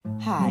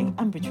Hi,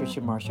 I'm Patricia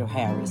Marshall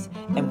Harris,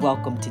 and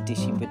welcome to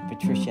Dishing with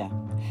Patricia.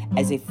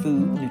 As a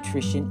food,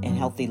 nutrition, and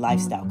healthy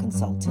lifestyle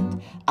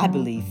consultant, I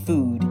believe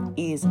food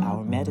is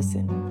our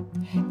medicine.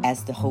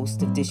 As the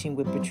host of Dishing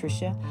with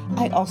Patricia,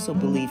 I also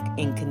believe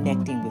in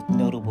connecting with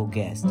notable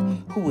guests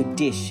who would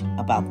dish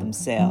about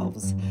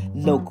themselves,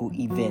 local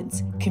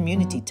events,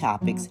 community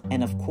topics,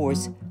 and of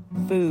course,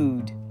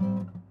 food.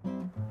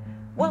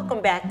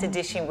 Welcome back to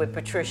Dishing with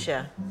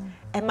Patricia.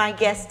 And my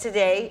guest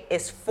today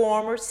is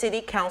former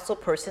City Council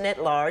Person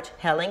at Large,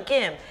 Helen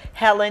Kim.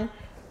 Helen,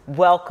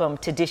 welcome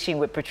to Dishing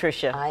with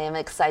Patricia. I am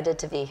excited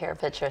to be here,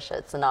 Patricia.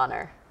 It's an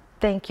honor.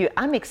 Thank you.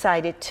 I'm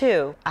excited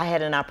too. I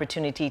had an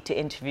opportunity to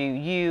interview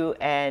you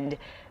and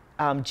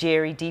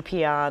Jerry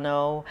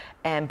DiPiano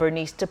and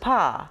Bernice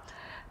DePa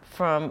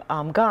from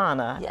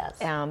Ghana.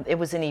 Yes. It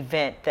was an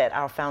event that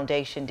our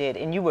foundation did,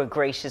 and you were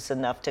gracious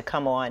enough to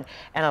come on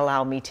and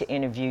allow me to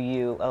interview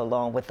you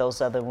along with those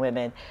other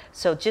women.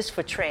 So just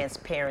for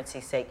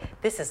transparency's sake,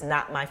 this is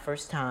not my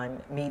first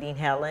time meeting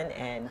Helen,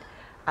 and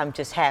I'm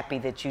just happy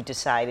that you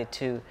decided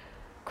to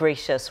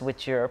grace us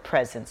with your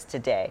presence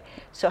today.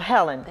 So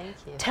Helen, Thank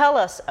you. Tell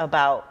us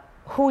about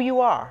who you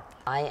are.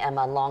 I am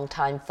a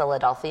longtime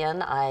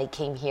Philadelphian. I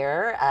came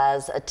here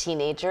as a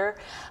teenager,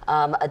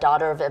 a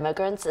daughter of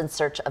immigrants in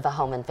search of a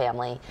home and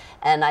family.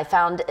 And I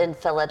found in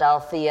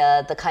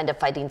Philadelphia the kind of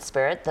fighting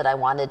spirit that I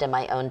wanted in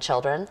my own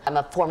children. I'm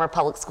a former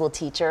public school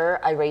teacher.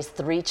 I raised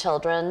 3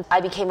 children.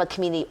 I became a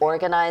community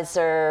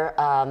organizer,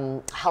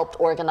 helped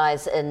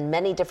organize in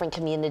many different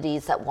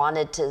communities that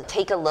wanted to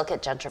take a look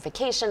at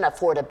gentrification,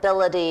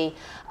 affordability,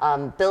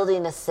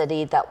 building a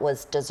city that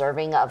was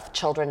deserving of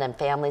children and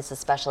families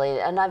especially.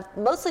 And I've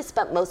mostly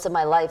spent most of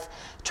my life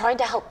trying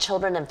to help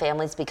children and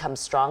families become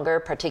stronger,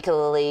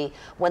 particularly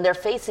when they're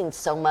facing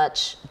so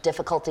much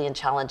difficulty and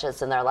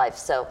challenges in their life.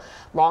 So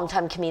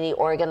longtime community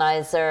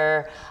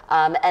organizer,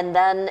 and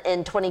then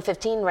in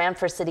 2015 ran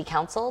for city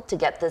council to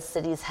get this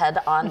city's head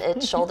on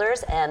its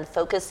shoulders and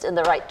focused in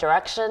the right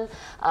direction,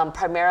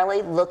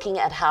 primarily looking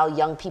at how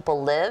young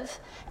people live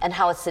and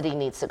how a city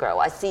needs to grow.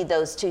 I see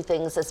those two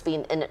things as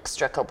being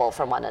inextricable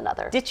from one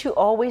another. Did you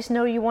always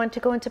know you wanted to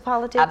go into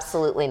politics?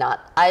 Absolutely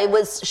not. I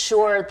was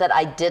sure that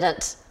I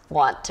didn't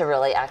want to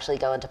really actually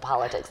go into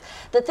politics.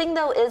 The thing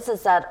though is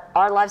that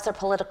our lives are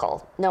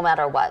political, no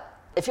matter what.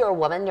 If you're a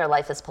woman, your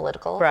life is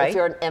political. Right. If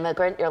you're an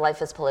immigrant, your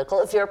life is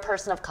political. If you're a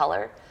person of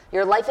color,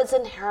 your life is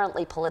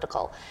inherently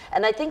political.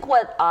 And I think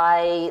what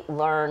I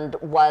learned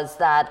was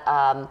that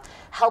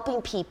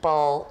helping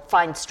people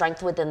find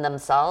strength within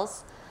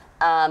themselves,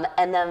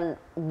 and then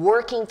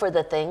working for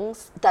the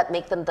things that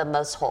make them the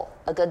most whole.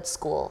 A good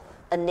school,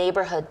 a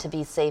neighborhood to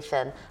be safe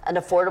in, an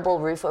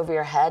affordable roof over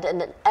your head,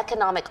 and an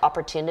economic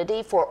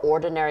opportunity for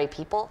ordinary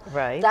people.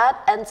 Right. That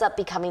ends up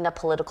becoming a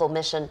political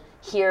mission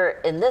here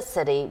in this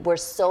city where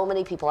so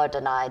many people are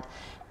denied.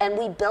 And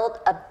we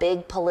built a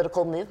big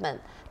political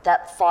movement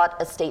that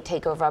fought a state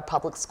takeover of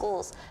public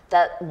schools,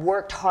 that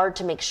worked hard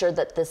to make sure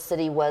that this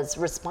city was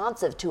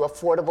responsive to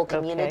affordable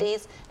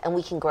communities, and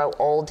we can grow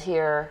old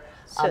here.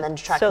 And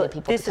attract new people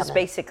to come in. So this is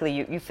basically,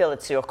 you feel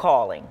it's your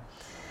calling.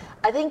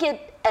 I think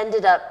it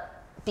ended up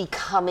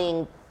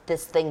becoming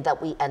this thing that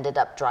we ended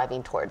up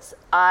driving towards.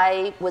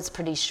 I was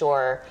pretty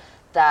sure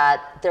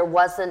that there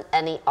wasn't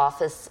any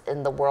office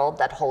in the world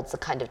that holds the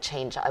kind of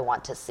change I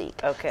want to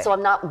seek. Okay. So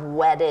I'm not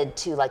wedded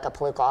to like a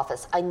political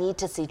office. I need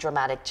to see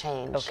dramatic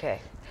change.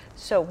 Okay.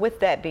 So with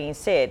that being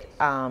said,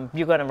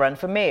 you're going to run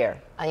for mayor.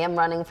 I am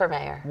running for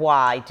mayor.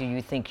 Why do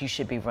you think you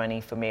should be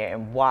running for mayor,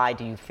 and why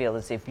do you feel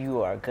as if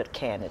you are a good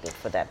candidate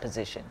for that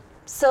position?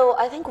 So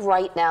I think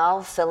right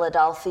now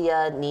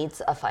Philadelphia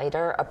needs a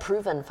fighter, a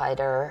proven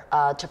fighter,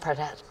 to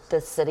protect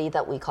this city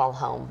that we call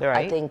home. Right.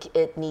 I think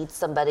it needs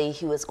somebody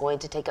who is going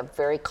to take a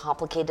very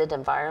complicated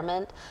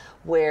environment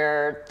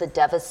where the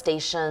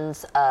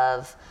devastations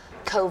of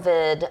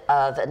COVID,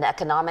 of an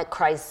economic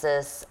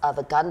crisis, of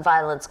a gun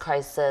violence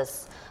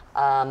crisis,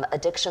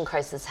 addiction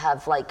crisis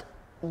have like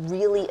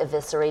really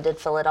eviscerated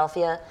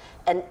Philadelphia.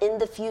 And in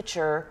the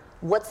future,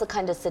 what's the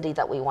kind of city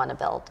that we want to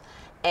build?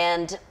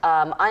 And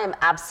I am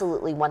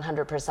absolutely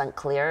 100%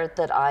 clear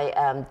that I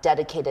am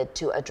dedicated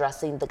to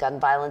addressing the gun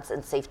violence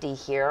and safety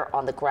here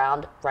on the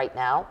ground right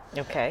now.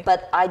 Okay.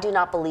 But I do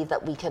not believe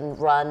that we can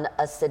run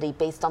a city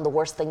based on the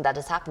worst thing that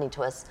is happening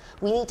to us.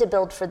 We need to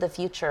build for the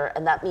future,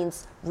 and that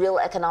means real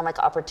economic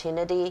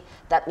opportunity.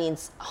 That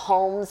means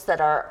homes that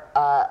are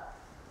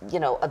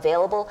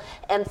available.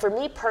 And for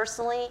me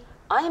personally,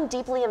 I am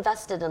deeply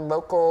invested in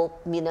local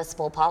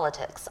municipal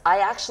politics. I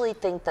actually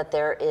think that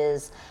there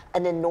is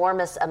an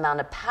enormous amount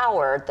of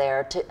power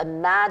there to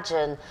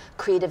imagine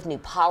creative new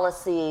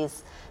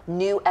policies,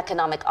 new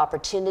economic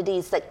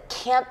opportunities that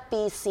can't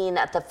be seen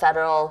at the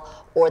federal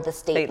or the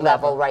state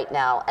level right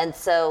now. And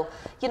so,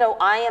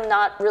 I am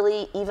not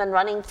really even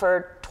running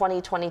for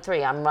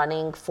 2023. I'm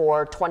running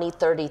for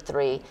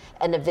 2033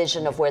 and a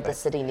vision of where the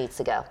city needs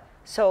to go.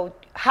 So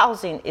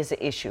housing is an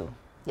issue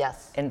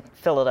Yes. in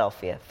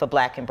Philadelphia for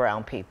Black and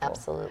brown people.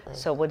 Absolutely.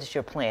 So what is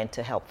your plan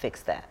to help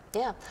fix that?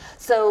 Yeah.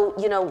 So,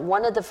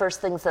 one of the first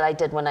things that I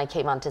did when I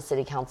came onto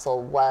City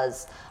Council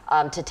was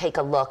to take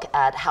a look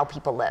at how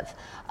people live.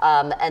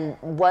 And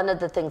one of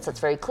the things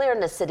that's very clear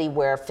in a city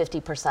where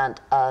 50%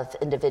 of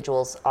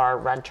individuals are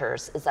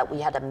renters is that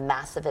we had a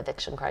massive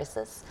eviction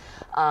crisis.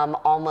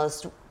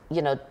 Almost,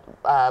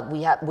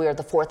 we're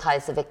the fourth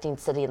highest evicting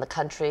city in the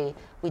country.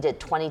 We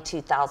did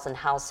 22,000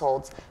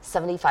 households.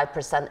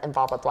 75%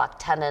 involve a Black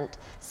tenant,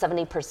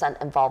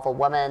 70% involve a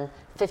woman,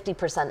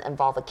 50%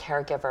 involve a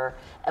caregiver.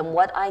 And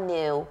what I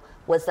knew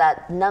was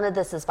that none of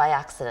this is by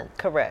accident.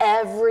 Correct.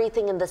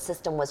 Everything in the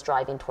system was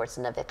driving towards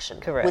an eviction.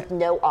 Correct. With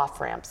no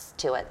off-ramps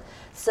to it.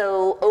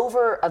 So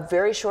over a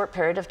very short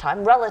period of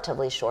time,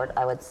 relatively short,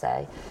 I would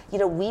say,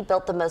 we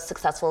built the most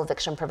successful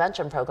eviction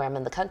prevention program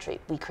in the country.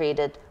 We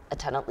created a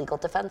tenant legal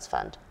defense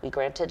fund. We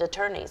granted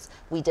attorneys.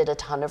 We did a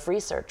ton of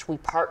research. We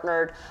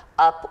partnered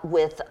up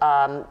with,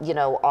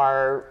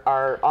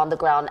 our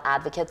on-the-ground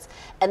advocates.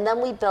 And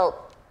then we built,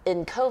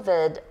 in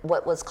COVID,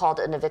 what was called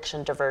an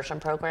eviction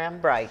diversion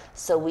program. Right.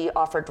 So we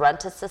offered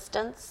rent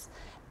assistance,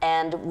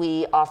 and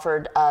we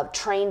offered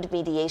trained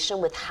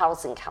mediation with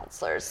housing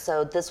counselors.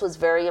 So this was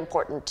very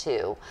important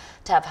too,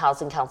 to have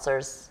housing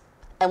counselors.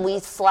 And we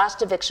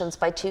slashed evictions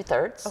by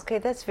 2/3. Okay,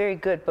 that's very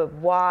good, but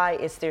why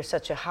is there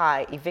such a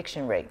high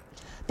eviction rate?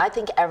 I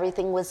think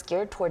everything was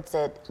geared towards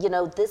it.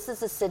 This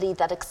is a city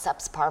that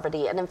accepts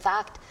poverty. And in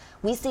fact,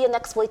 we see an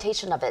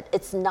exploitation of it.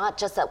 It's not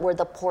just that we're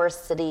the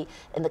poorest city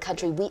in the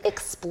country. We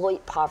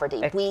exploit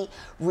poverty. We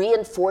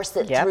reinforce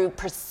it through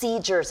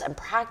procedures and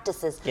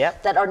practices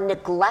that are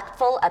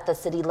neglectful at the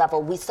city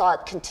level. We saw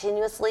it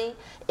continuously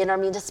in our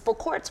municipal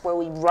courts, where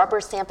we rubber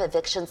stamp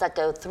evictions that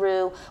go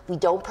through. We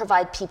don't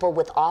provide people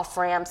with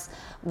off-ramps.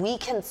 We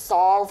can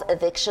solve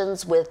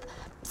evictions with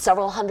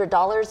several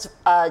 $100s,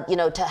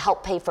 to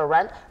help pay for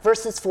rent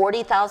versus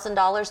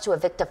 $40,000 to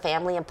evict a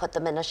family and put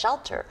them in a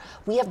shelter.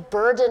 We have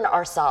burdened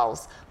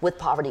ourselves with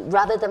poverty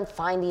rather than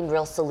finding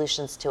real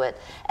solutions to it.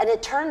 And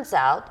it turns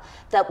out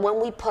that when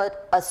we put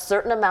a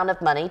certain amount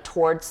of money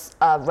towards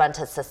rent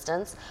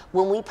assistance,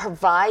 when we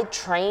provide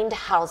trained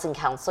housing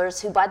counselors,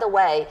 who, by the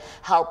way,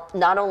 help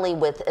not only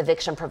with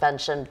eviction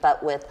prevention,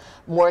 but with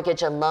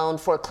mortgage and loan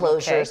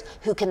foreclosures,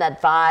 who can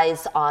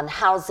advise on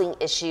housing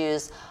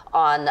issues,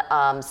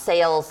 on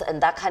sales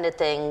and that kind of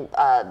thing,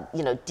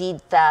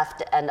 deed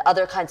theft and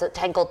other kinds of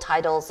tangled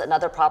titles and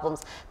other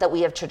problems that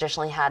we have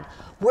traditionally had.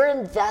 We're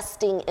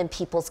investing in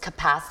people's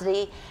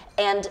capacity,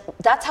 and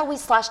that's how we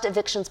slashed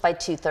evictions by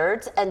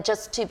 2/3. And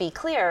just to be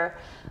clear,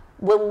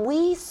 when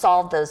we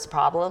solve those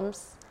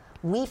problems,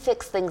 we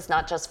fix things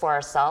not just for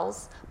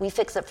ourselves, we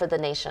fix it for the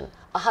nation.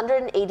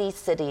 180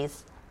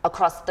 cities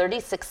across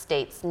 36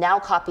 states now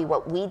copy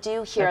what we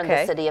do here in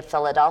the city of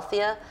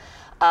Philadelphia.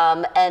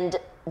 And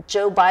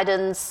Joe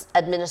Biden's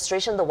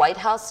administration, the White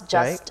House,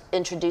 just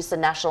introduced the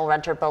National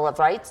Renter Bill of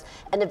Rights,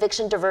 and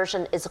eviction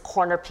diversion is a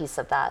corner piece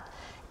of that.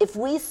 If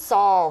we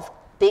solve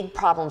big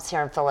problems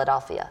here in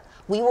Philadelphia,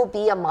 we will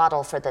be a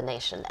model for the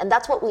nation, and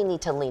that's what we need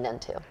to lean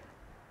into.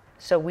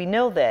 So we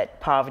know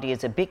that poverty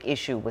is a big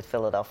issue with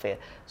Philadelphia.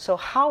 So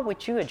how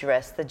would you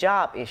address the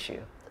job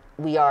issue?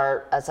 We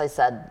are, as I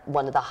said,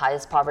 one of the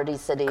highest poverty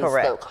cities,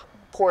 the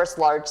poorest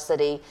large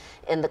city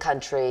in the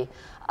country.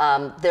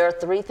 There are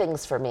three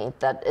things for me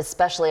that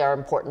especially are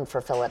important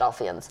for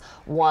Philadelphians.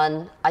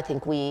 One, I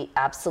think we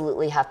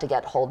absolutely have to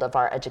get hold of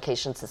our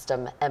education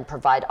system and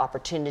provide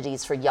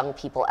opportunities for young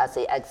people as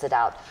they exit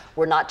out.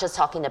 We're not just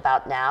talking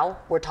about now,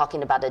 we're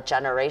talking about a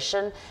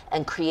generation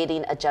and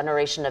creating a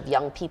generation of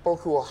young people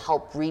who will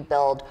help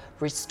rebuild,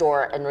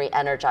 restore, and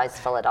re-energize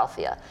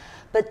Philadelphia.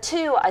 But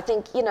two, I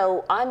think,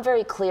 I'm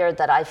very clear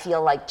that I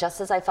feel like, just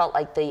as I felt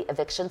like the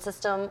eviction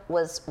system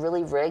was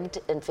really rigged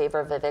in favor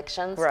of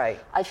evictions,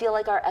 I feel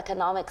like our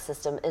economic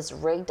system is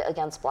rigged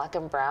against Black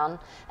and brown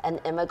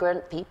and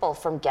immigrant people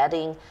from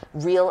getting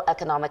real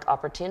economic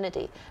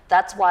opportunity.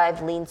 That's why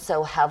I've leaned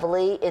so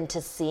heavily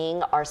into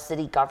seeing our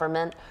city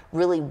government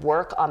really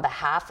work on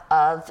behalf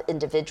of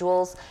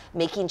individuals,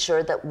 making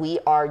sure that we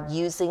are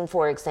using,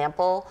 for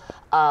example,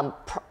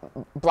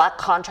 Black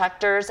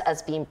contractors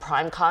as being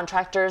prime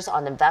contractors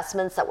on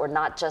investments, that we're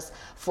not just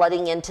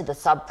flooding into the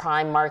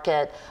subprime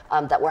market,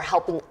 that we're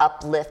helping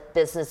uplift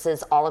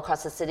businesses all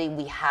across the city.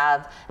 We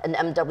have an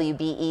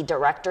MWBE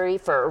directory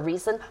for a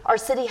reason. Our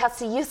city has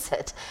to use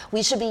it.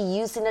 We should be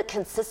using it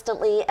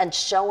consistently and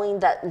showing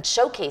that and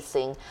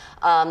showcasing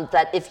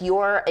that if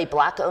you're a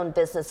Black-owned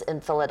business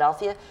in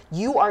Philadelphia,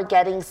 you are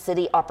getting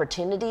city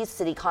opportunities,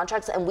 city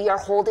contracts, and we are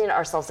holding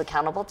ourselves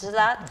accountable to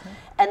that.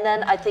 And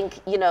then I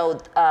think,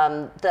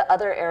 the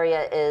other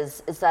area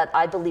is that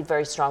I believe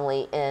very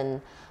strongly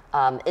in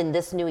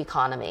this new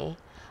economy.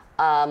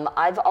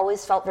 I've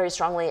always felt very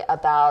strongly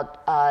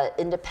about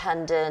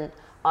independent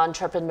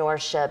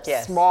entrepreneurship,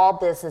 small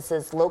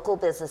businesses, local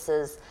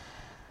businesses.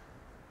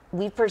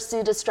 We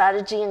pursued a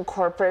strategy in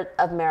corporate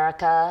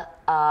America,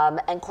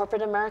 and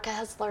corporate America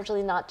has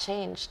largely not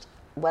changed.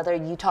 Whether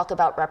you talk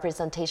about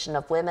representation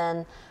of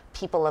women,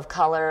 people of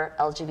color,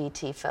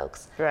 LGBT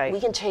folks. Right. We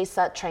can chase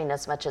that train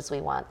as much as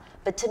we want.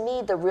 But to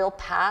me, the real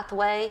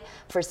pathway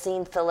for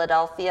seeing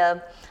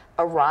Philadelphia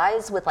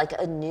arise with like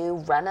a new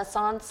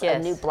renaissance, Yes. a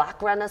new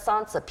Black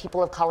renaissance, a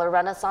people of color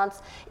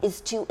renaissance,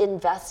 is to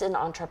invest in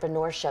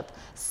entrepreneurship,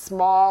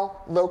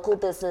 small local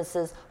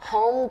businesses,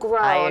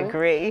 homegrown. I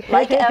agree.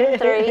 Like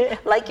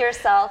M3, like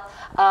yourself,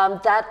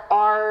 that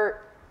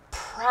are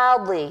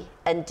proudly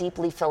and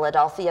deeply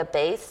Philadelphia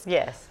based,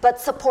 Yes. but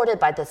supported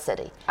by the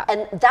city.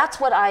 And that's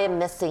what I am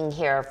missing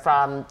here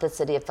from the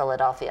city of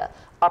Philadelphia.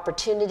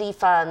 Opportunity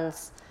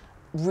funds,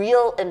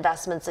 real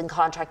investments in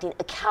contracting,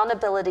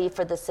 accountability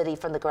for the city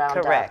from the ground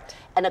Correct. up,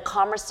 and a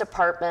commerce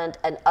department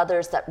and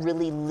others that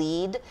really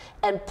lead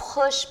and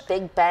push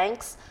big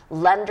banks,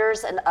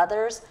 lenders, and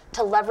others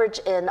to leverage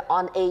in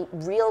on a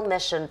real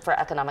mission for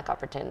economic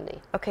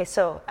opportunity. Okay,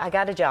 so I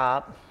got a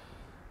job.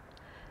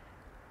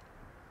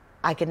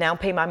 I can now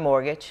pay my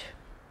mortgage.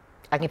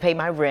 I can pay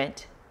my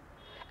rent.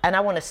 And I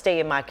want to stay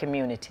in my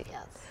community.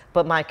 Yes.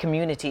 But my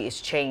community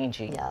is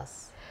changing.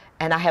 Yes.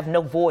 And I have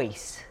no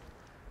voice.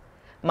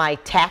 My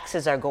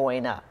taxes are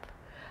going up.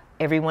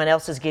 Everyone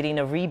else is getting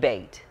a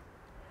rebate.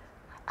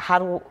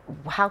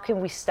 How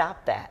can we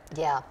stop that?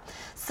 Yeah.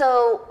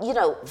 So,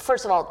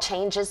 first of all,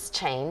 change is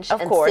change. Of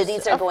and course.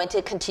 cities are going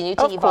to continue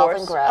to Of evolve course,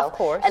 and grow. of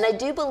course. And I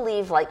do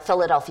believe like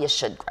Philadelphia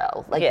should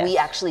grow. Like Yes. we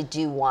actually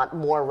do want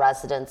more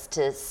residents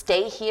to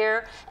stay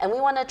here, and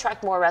we want to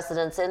attract more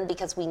residents in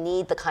because we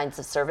need the kinds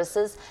of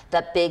services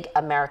that big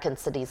American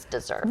cities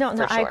deserve. No,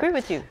 for I sure. agree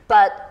with you.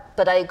 But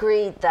I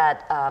agree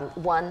that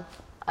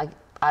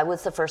I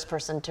was the first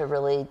person to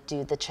really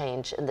do the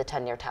change in the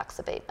 10-year tax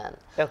abatement.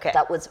 Okay.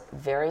 That was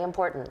very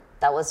important.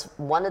 That was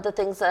one of the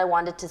things that I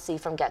wanted to see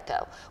from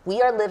get-go.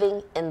 We are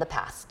living in the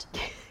past.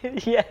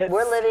 Yes.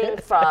 We're living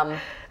from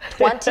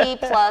 20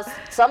 plus,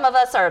 some of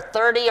us are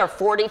 30 or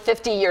 40,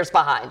 50 years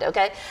behind,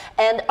 okay?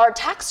 And our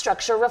tax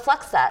structure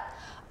reflects that.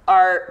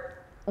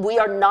 We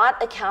are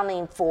not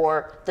accounting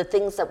for the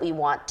things that we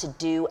want to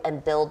do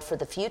and build for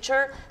the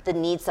future, the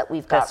needs that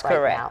we've got That's right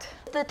correct. now.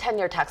 If the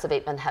 10-year tax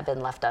abatement had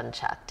been left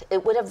unchecked,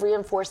 it would have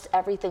reinforced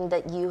everything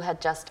that you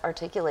had just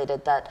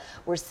articulated, that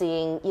we're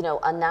seeing,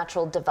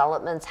 unnatural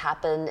developments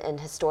happen in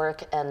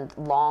historic and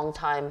long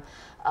time,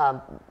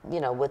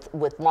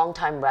 with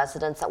long-time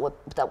residents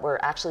that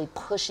were actually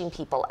pushing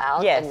people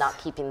out Yes. and not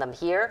keeping them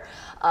here.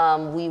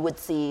 We would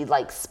see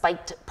like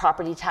spiked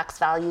property tax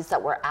values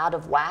that were out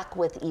of whack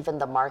with even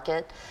the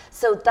market.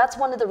 So that's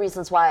one of the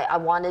reasons why I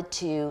wanted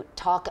to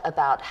talk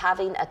about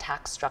having a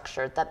tax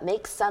structure that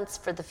makes sense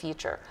for the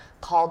future.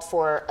 Called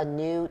for a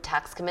new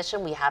tax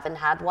commission. We haven't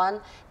had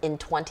one in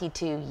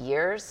 22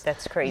 years.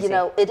 That's crazy.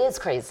 It is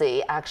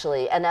crazy,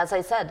 actually. And as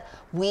I said,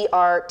 we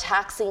are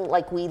taxing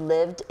like we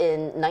lived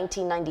in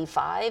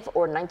 1995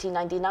 or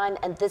 1999,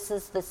 and this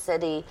is the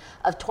city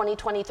of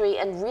 2023.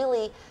 And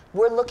really,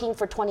 we're looking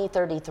for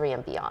 2033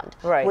 and beyond.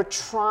 Right. We're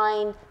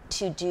trying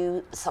to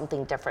do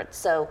something different.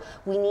 So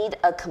we need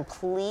a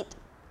complete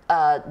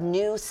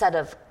new set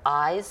of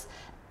eyes.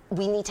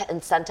 We need to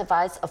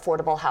incentivize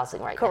affordable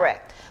housing right now.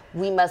 Correct.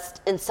 We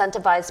must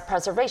incentivize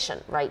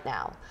preservation right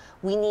now.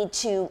 We need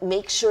to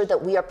make sure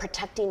that we are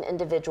protecting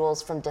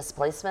individuals from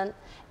displacement,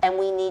 and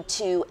we need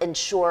to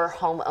ensure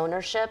home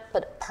ownership,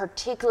 but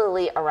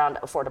particularly around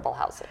affordable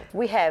housing.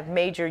 We have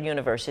major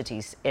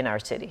universities in our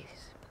cities.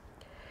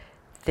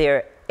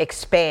 They're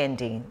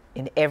expanding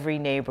in every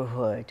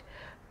neighborhood,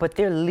 but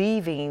they're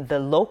leaving the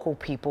local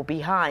people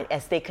behind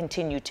as they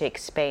continue to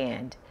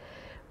expand.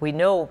 We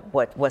know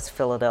what West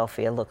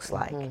Philadelphia looks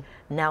like.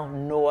 Mm-hmm. Now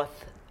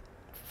North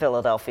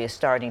Philadelphia is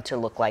starting to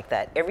look like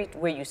that.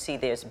 Everywhere you see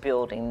there's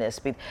building this,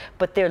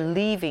 but they're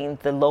leaving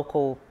the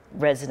local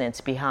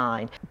residents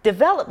behind.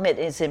 Development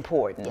is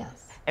important.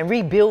 Yes. And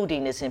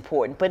rebuilding is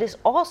important, but it's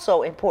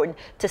also important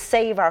to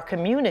save our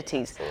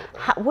communities.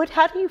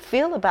 How do you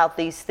feel about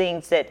these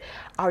things that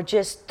are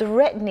just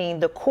threatening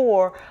the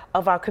core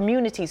of our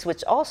communities,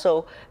 which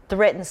also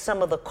threatens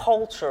some of the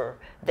culture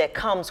that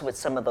comes with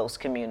some of those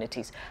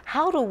communities?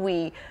 How do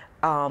we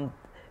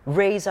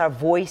raise our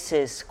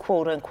voices,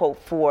 quote unquote,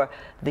 for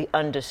the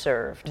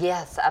underserved?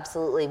 Yes,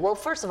 absolutely. Well,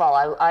 first of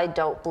all, I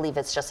don't believe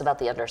it's just about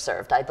the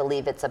underserved. I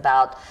believe it's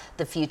about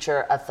the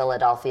future of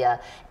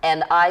Philadelphia.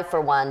 And I, for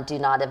one, do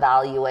not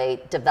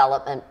evaluate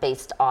development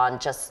based on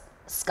just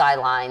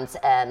skylines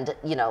and,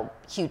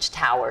 huge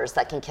towers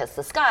that can kiss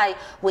the sky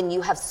when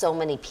you have so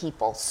many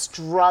people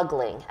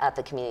struggling at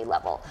the community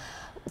level.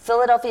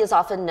 Philadelphia is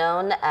often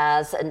known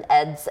as an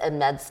eds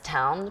and meds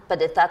town,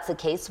 but if that's the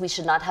case, we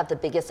should not have the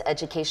biggest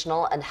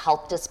educational and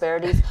health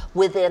disparities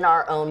within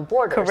our own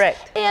borders.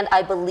 Correct. And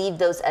I believe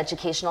those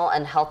educational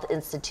and health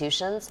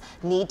institutions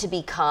need to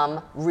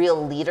become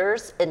real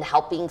leaders in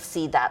helping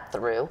see that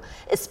through,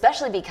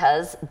 especially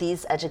because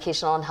these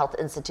educational and health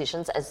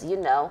institutions, as you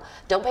know,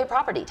 don't pay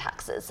property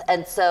taxes.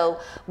 And so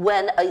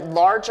when a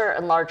larger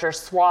and larger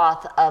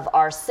swath of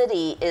our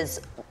city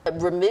is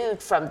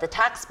removed from the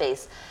tax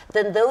base,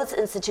 then those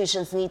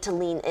institutions need to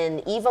lean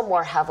in even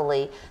more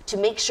heavily to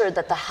make sure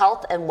that the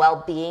health and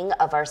well-being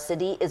of our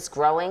city is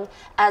growing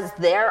as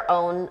their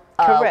own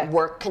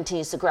work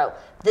continues to grow.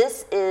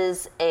 This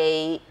is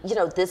a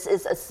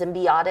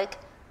symbiotic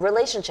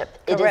relationship.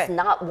 It is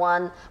not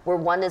one where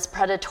one is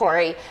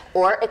predatory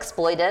or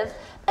exploitive.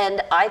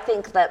 And I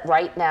think that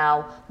right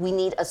now we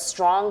need a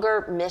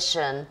stronger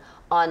mission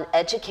on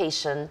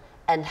education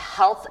and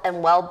health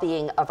and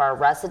well-being of our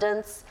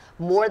residents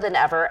more than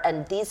ever,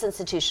 and these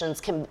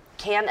institutions can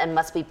and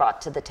must be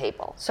brought to the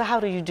table. So how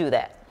do you do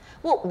that?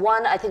 Well,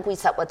 one, I think we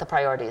set what the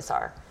priorities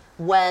are.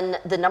 When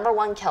the number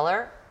one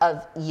killer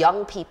of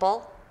young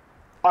people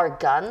are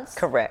guns,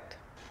 correct,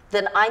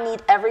 then I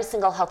need every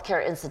single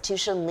healthcare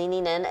institution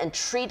leaning in and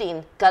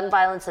treating gun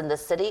violence in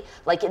this city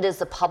like it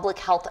is a public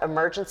health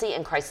emergency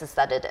and crisis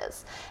that it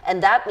is.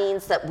 And that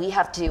means that we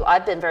have to,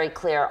 I've been very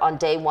clear, on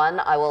day one,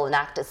 I will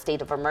enact a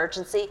state of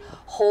emergency,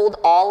 hold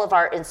all of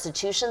our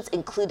institutions,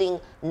 including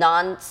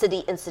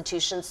non-city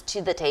institutions,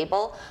 to the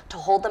table to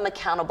hold them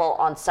accountable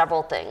on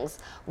several things.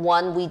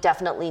 One, we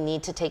definitely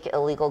need to take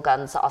illegal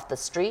guns off the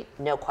street,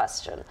 no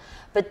question.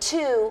 But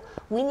two,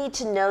 we need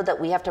to know that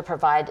we have to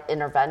provide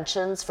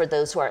interventions for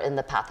those who are in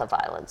the path of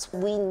violence.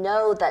 We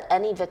know that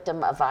any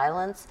victim of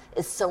violence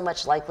is so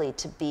much likely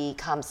to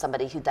become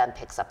somebody who then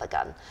picks up a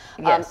gun.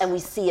 Yes. And we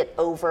see it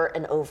over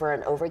and over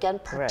and over again,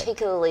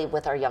 particularly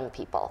with our young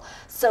people.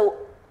 So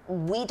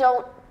we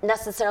don't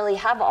necessarily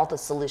have all the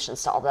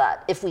solutions to all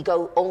that if we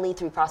go only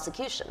through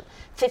prosecution.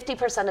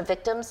 50% of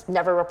victims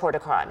never report a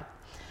crime.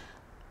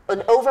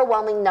 An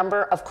overwhelming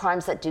number of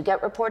crimes that do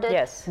get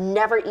reported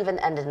never even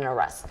end in an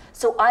arrest.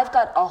 So I've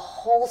got a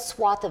whole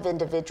swath of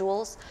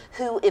individuals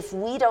who, if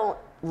we don't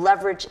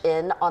leverage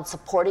in on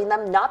supporting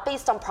them, not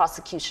based on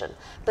prosecution,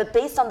 but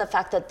based on the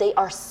fact that they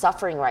are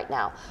suffering right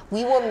now,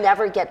 we will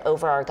never get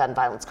over our gun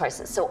violence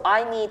crisis. So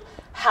I need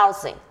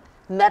housing,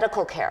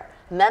 medical care,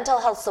 mental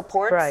health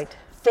supports,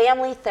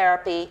 family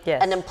therapy,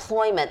 and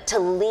employment to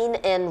lean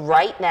in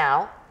right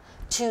now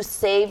to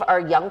save our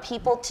young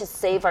people, to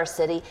save our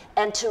city,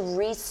 and to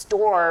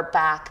restore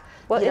back,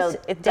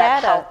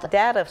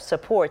 data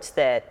supports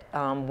that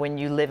when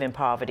you live in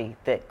poverty,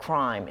 that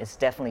crime is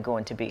definitely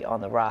going to be on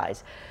the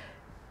rise.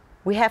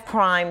 We have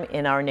crime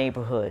in our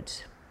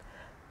neighborhoods,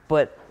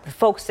 but the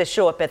folks that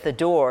show up at the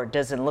door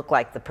doesn't look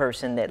like the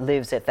person that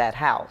lives at that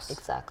house.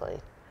 Exactly.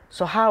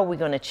 So how are we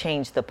going to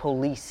change the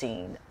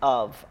policing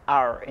of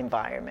our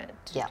environment?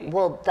 Yeah,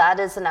 well,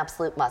 that is an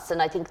absolute must.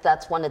 And I think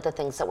that's one of the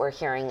things that we're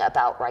hearing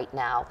about right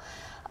now.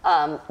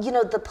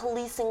 The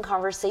policing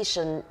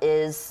conversation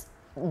is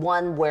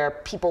one where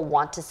people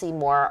want to see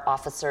more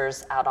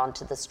officers out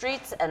onto the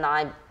streets, and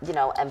I,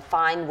 am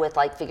fine with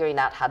figuring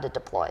out how to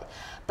deploy.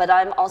 But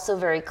I'm also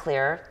very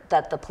clear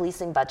that the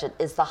policing budget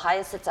is the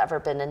highest it's ever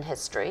been in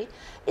history.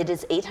 It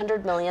is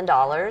 $800 million,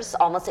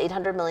 almost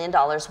 $800 million,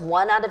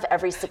 one out of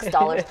every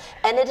 $6,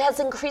 and it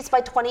has increased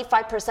by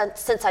 25%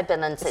 since I've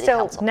been on city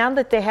council. So now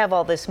that they have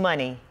all this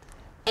money,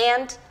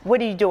 and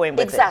what are you doing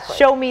with it?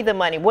 Show me the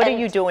money. What are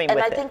you doing with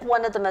it? And I think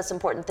one of the most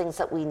important things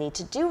that we need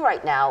to do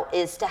right now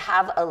is to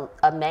have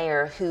a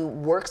mayor who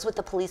works with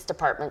the police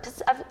department.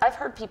 Because I've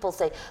heard people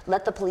say,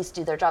 let the police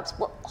do their jobs.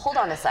 Well, hold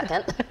on a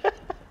second.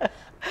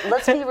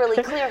 Let's be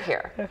really clear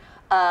here.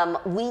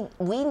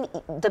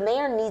 The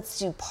mayor needs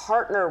to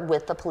partner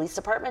with the police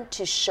department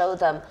to show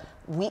them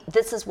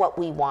this is what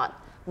we want.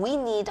 We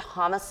need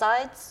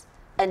homicides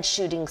and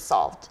shootings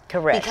solved.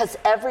 Correct. Because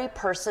every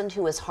person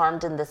who is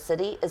harmed in this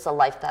city is a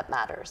life that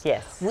matters.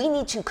 Yes. We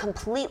need to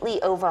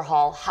completely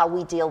overhaul how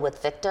we deal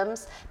with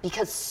victims,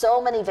 because so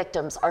many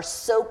victims are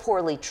so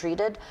poorly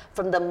treated.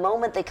 From the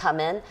moment they come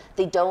in,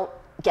 they don't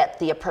get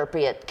the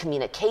appropriate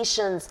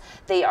communications.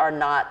 They are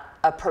not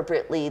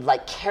appropriately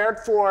cared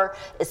for,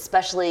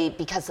 especially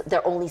because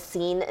they're only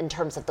seen in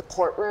terms of the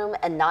courtroom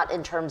and not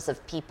in terms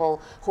of people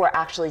who are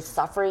actually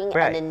suffering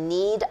and in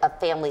need of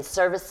family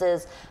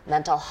services,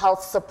 mental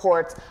health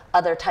supports,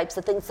 other types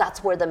of things.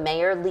 That's where the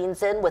mayor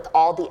leans in with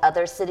all the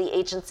other city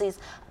agencies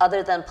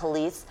other than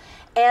police.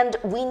 And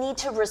we need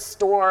to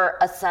restore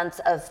a sense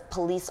of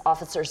police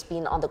officers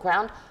being on the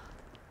ground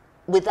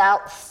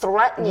without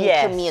threatening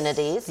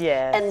communities,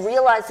 and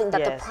realizing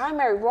that the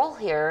primary role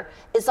here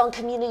is on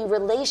community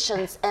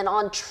relations and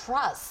on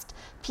trust.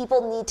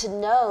 People need to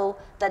know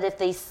that if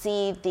they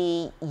see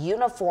the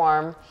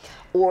uniform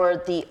or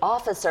the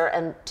officer,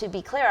 and to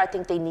be clear, I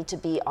think they need to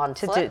be on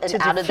foot and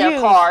out of their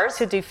cars.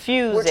 To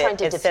diffuse We're trying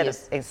to instead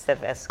diffuse. Of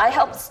escalating. I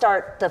helped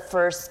start the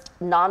first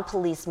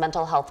non-police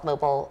mental health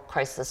mobile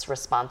crisis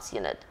response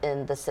unit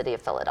in the city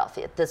of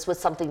Philadelphia. This was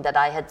something that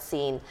I had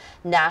seen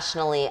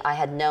nationally. I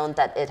had known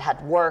that it had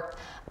worked.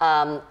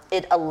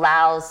 It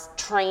allows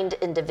trained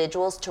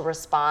individuals to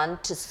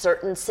respond to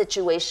certain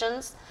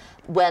situations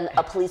when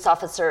a police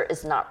officer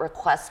is not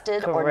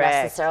requested or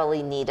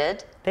necessarily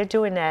needed. They're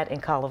doing that in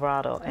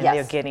Colorado, and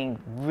they're getting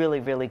really,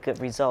 really good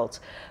results.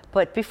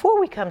 But before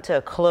we come to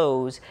a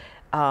close,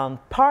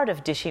 part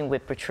of Dishing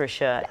with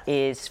Patricia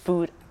is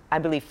food I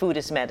believe food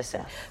is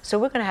medicine. So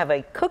we're going to have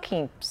a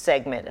cooking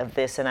segment of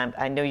this, and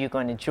I know you're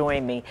going to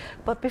join me.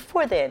 But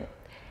before then,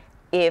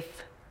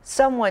 if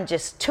someone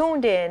just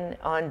tuned in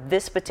on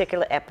this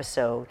particular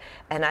episode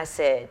and I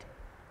said,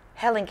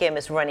 Helen Gim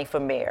is running for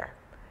mayor,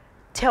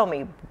 tell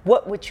me,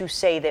 what would you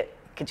say that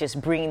could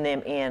just bring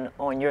them in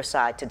on your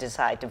side to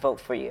decide to vote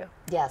for you?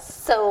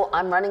 Yes, so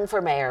I'm running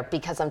for mayor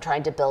because I'm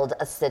trying to build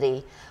a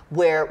city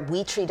where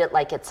we treat it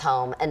like it's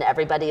home and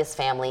everybody is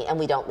family and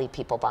we don't leave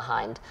people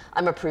behind.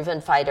 I'm a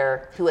proven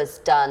fighter who has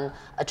done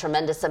a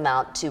tremendous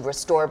amount to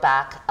restore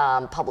back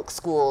public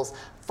schools,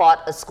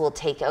 fought a school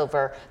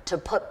takeover, to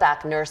put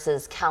back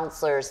nurses,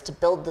 counselors, to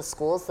build the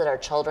schools that our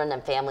children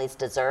and families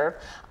deserve.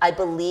 I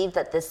believe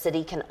that this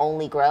city can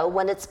only grow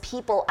when its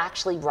people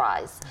actually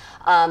rise.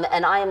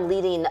 And I am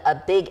leading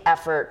a big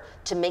effort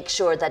to make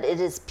sure that it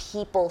is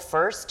people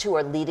first who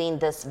are leading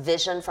this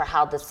vision for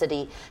how the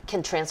city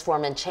can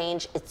transform and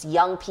change. It's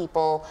young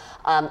people.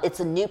 It's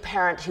a new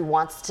parent who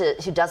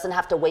doesn't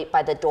have to wait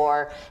by the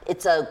door.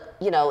 It's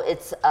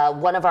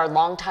one of our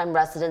longtime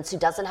residents who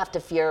doesn't have to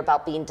fear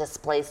about being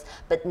displaced,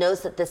 but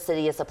knows that this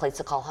city is a place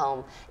to call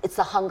home. It's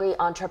a hungry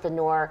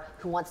entrepreneur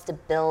who wants to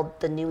build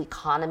the new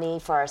economy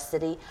for our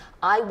city.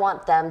 I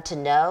want them to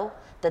know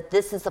that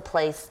this is a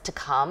place to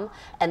come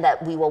and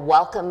that we will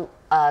welcome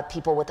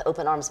people with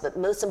open arms. But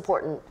most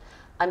important,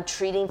 I'm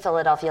treating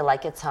Philadelphia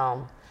like it's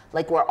home,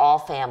 like we're all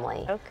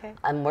family. Okay.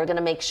 And we're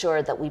gonna make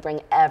sure that we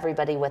bring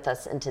everybody with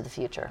us into the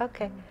future.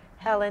 Okay.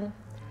 Helen,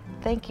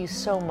 thank you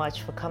so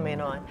much for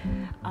coming on.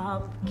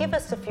 Give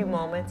us a few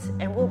moments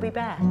and we'll be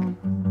back.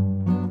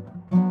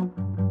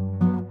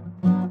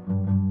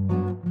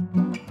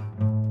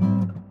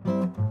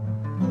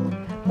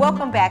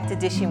 Welcome back to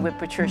Dishing with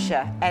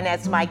Patricia, and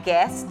as my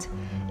guest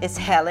is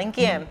Helen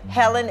Gim.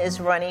 Helen is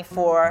running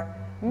for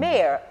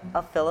mayor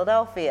of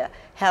Philadelphia.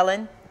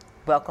 Helen,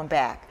 welcome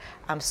back.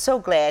 I'm so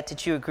glad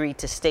that you agreed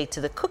to stay to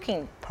the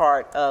cooking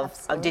part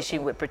of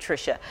Dishing with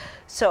Patricia.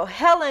 So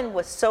Helen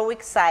was so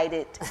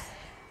excited.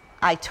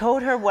 I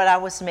told her what I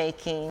was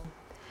making,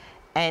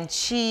 and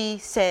she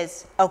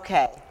says,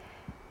 okay.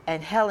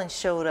 And Helen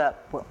showed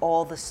up with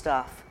all the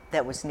stuff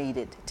that was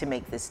needed to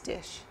make this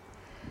dish.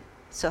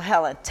 So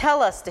Helen,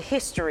 tell us the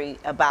history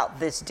about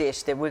this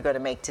dish that we're going to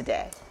make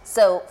today.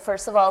 So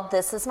first of all,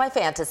 this is my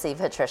fantasy,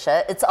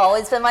 Patricia. It's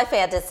always been my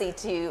fantasy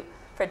to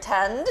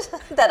pretend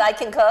that I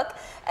can cook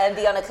and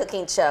be on a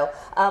cooking show.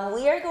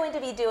 We are going to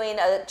be doing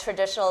a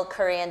traditional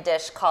Korean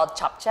dish called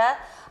japchae.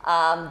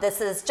 This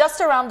is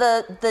just around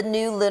the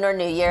new Lunar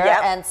New Year,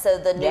 and so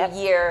the New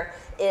Year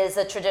is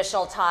a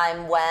traditional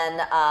time when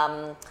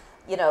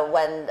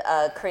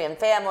Korean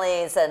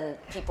families and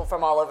people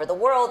from all over the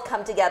world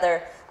come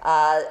together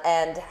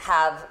and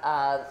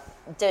have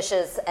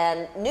dishes,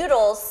 and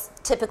noodles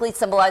typically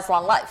symbolize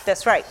long life.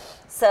 That's right.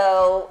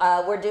 So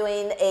we're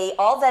doing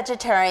all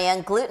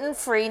vegetarian,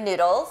 gluten-free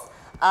noodles,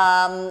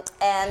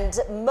 and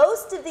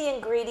most of the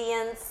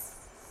ingredients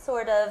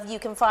sort of you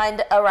can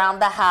find around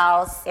the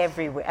house.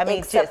 Everywhere. I mean,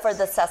 except for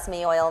the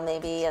sesame oil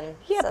maybe. And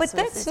yeah, but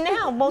that's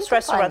now, most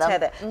restaurants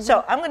have that. Mm-hmm.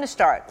 So I'm going to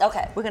start.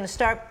 Okay. We're going to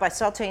start by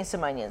sauteing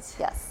some onions.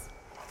 Yes.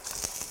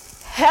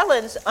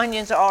 Helen's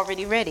onions are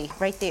already ready,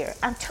 right there.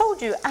 I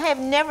told you, I have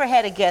never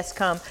had a guest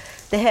come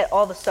that had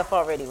all the stuff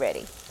already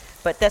ready,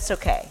 but that's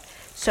okay.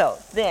 So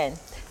then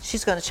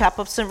she's going to chop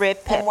up some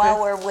red pepper. And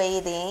while we're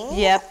waiting,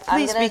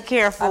 please be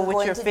careful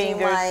with your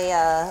fingers.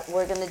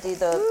 We're going to do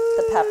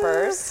the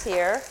peppers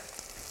here.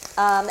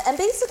 And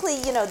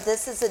basically,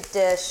 this is a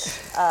dish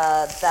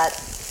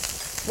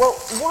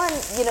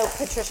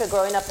Patricia,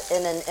 growing up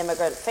in an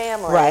immigrant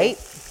family, right?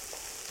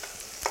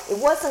 It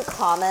wasn't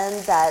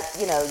common that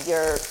you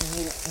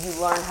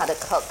learn how to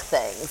cook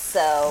things.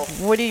 So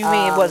what do you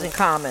mean it wasn't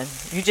common?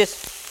 You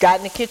just got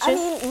in the kitchen? I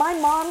mean, my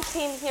mom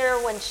came here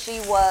when she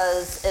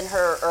was in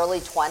her early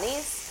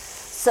 20s,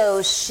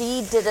 so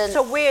she didn't.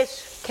 So where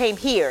came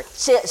here?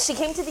 She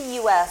came to the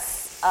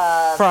U.S.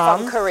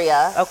 From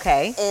Korea.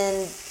 Okay.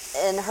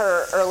 In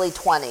her early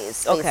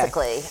 20s,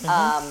 basically. Okay.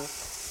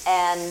 Mm-hmm.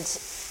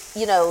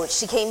 And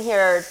she came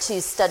here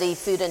to study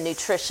food and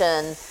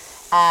nutrition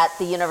at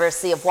the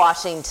University of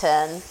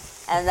Washington.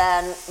 And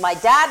then my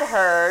dad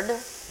heard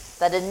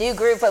that a new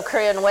group of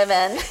Korean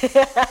women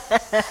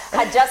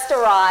had just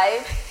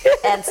arrived.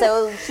 And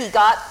so he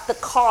got the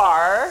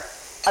car,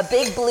 a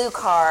big blue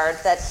car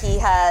that he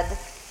had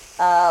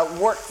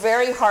worked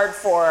very hard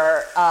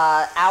for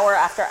hour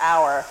after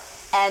hour,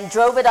 and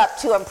drove it up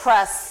to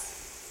impress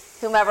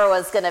whomever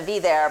was going to be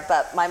there.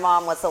 But my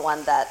mom was the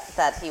one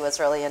that he was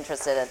really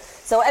interested in.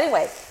 So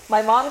anyway,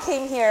 my mom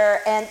came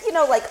here, and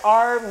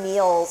our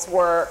meals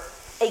were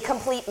a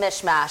complete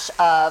mishmash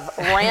of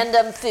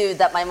random food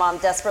that my mom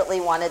desperately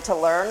wanted to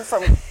learn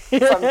from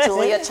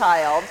Julia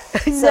Child.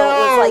 So it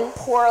was like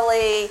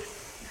poorly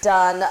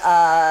done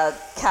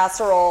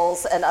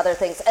casseroles and other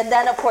things. And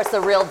then, of course,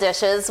 the real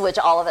dishes, which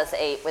all of us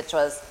ate, which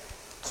was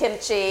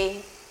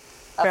kimchi,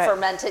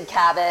 fermented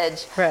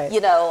cabbage,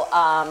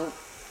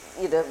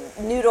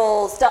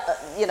 noodles,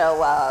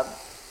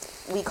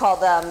 we call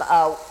them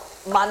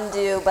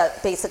mandu, but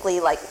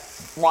basically like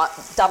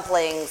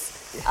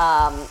dumplings,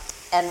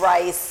 and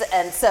rice,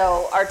 and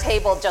so our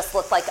table just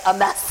looked like a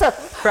mess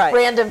of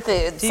random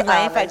foods. Do you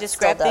mind if I just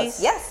grab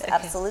these? Yes, okay.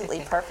 absolutely.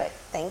 Okay. Perfect.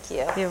 Thank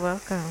you. You're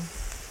welcome.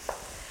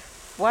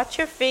 Watch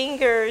your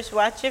fingers.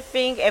 Watch your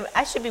finger. And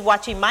I should be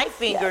watching my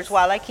fingers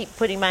while I keep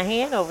putting my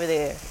hand over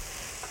there.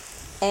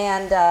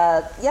 And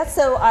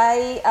so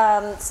I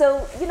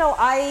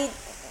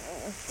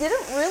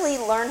didn't really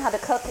learn how to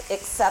cook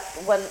except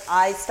when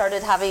I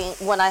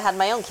had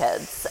my own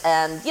kids,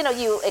 and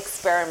you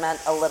experiment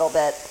a little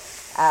bit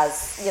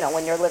as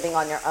when you're living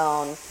on your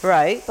own.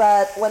 Right.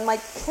 But when my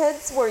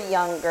kids were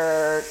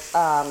younger,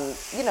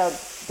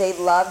 they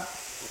loved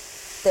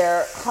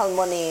their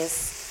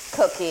Halmoni's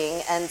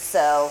cooking, and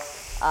so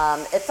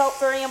it felt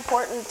very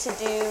important to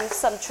do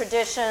some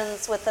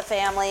traditions with the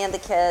family and the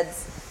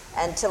kids,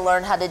 and to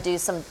learn how to do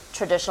some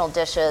traditional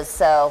dishes.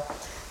 So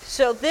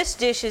this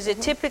dish, is it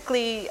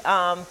typically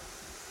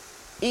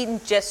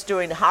eaten just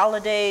during the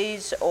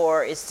holidays,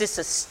 or is this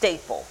a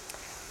staple?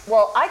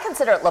 Well, I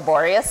consider it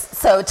laborious,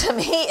 so to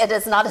me it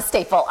is not a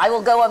staple. I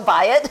will go and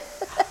buy it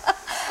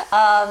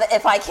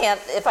if I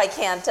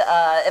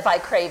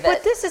crave it.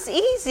 But this is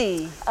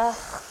easy.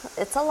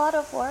 It's a lot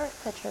of work,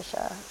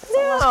 Patricia.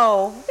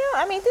 No,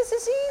 I mean, this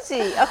is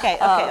easy. Okay.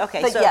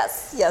 But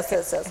yes.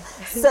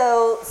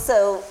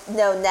 So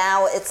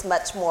now it's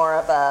much more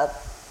of a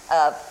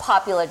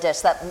popular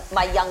dish that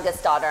my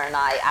youngest daughter and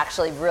I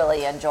actually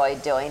really enjoy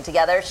doing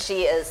together.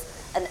 She is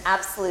an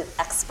absolute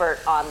expert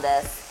on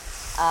this.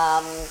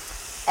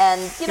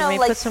 And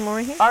put some more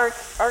in here? our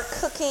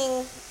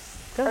cooking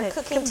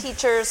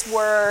teachers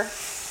were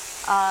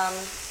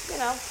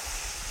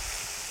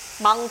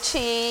Mang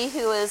Chi,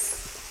 who is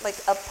like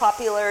a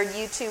popular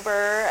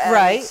YouTuber,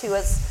 and who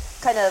has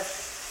kind of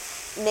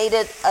made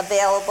it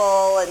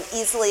available and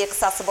easily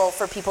accessible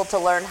for people to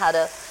learn how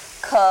to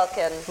cook.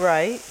 And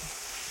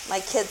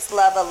my kids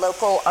love a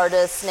local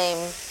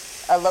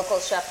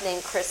chef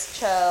named Chris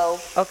Cho,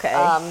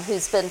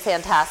 who's been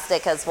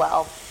fantastic as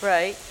well.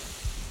 Right.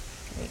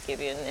 Let me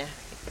give you in there.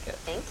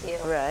 Thank you.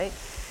 Right.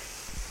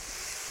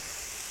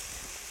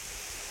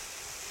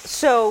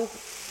 So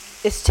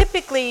it's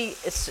typically,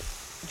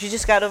 you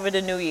just got over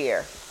the new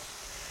year.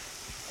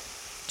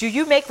 Do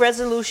you make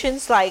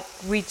resolutions like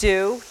we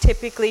do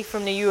typically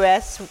from the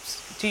U.S.?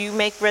 Do you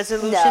make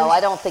resolutions? No, I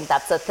don't think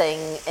that's a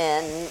thing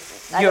in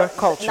your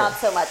culture. Not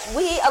so much.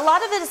 A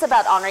lot of it is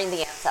about honoring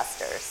the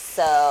ancestors.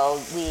 So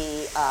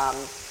we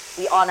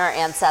honor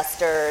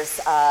ancestors.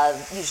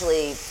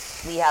 Usually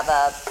we have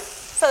a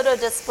photo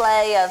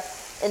display of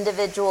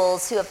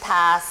individuals who have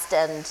passed,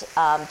 and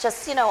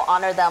just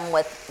honor them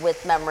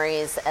with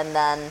memories. And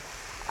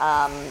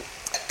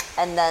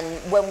then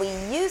when we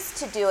used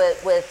to do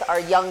it with our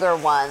younger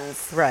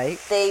ones,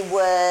 they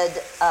would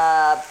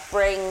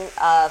bring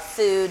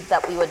food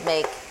that we would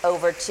make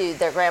over to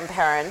their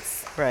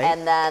grandparents,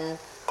 and then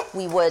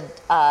we would,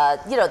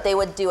 they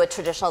would do a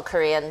traditional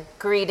Korean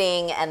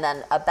greeting and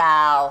then a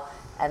bow,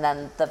 and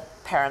then the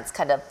parents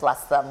kind of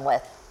bless them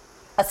with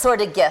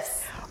assorted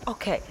gifts.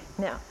 Okay,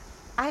 now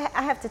I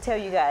have to tell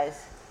you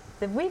guys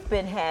that we've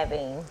been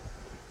having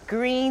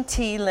green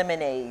tea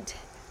lemonade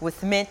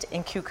with mint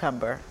and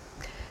cucumber.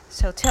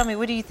 So tell me,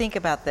 what do you think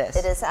about this?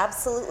 It is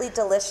absolutely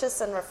delicious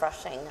and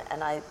refreshing,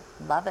 and I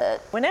love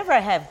it. Whenever I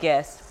have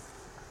guests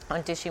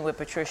on Dishing with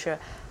Patricia,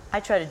 I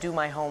try to do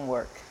my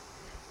homework,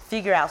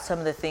 figure out some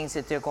of the things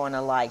that they're going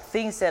to like,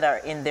 things that are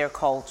in their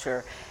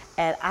culture.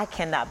 And I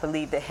cannot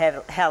believe that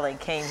Helen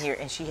came here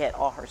and she had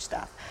all her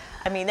stuff.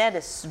 I mean, that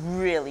is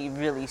really,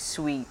 really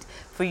sweet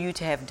for you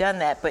to have done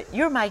that. But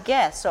you're my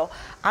guest, so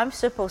I'm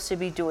supposed to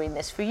be doing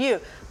this for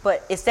you.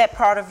 But is that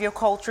part of your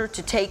culture,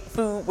 to take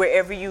food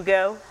wherever you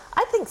go?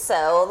 I think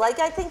so.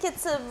 I think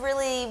it's a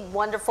really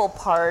wonderful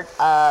part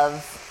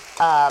of,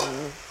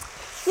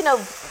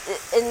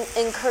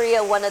 in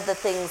Korea, one of the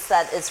things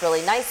that is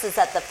really nice is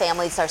that the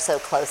families are so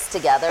close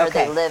together.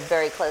 Okay. They live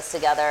very close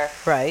together.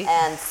 Right.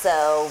 And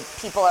so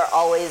people are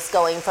always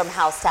going from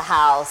house to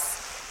house.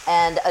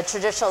 And a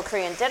traditional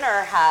Korean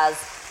dinner has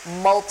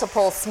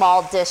multiple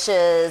small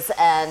dishes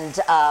and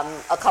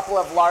a couple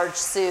of large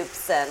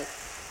soups and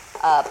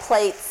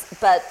plates,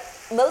 but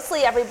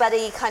mostly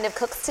everybody kind of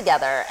cooks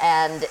together,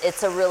 and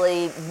it's a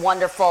really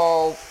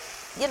wonderful,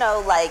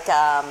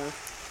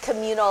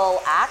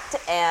 communal act,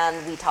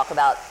 and we talk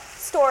about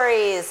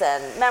stories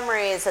and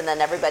memories, and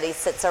then everybody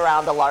sits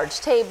around a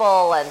large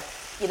table, and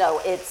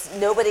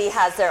nobody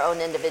has their own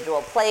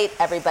individual plate,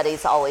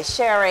 everybody's always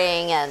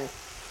sharing. And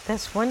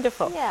that's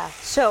wonderful. Yeah.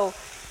 So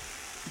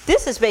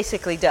this is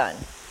basically done.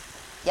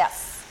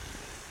 Yes.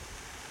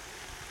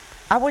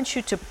 I want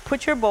you to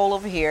put your bowl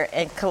over here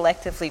and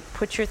collectively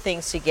put your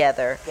things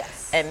together.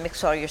 Yes. And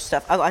mix all your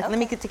stuff. Let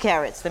me get the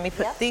carrots. Let me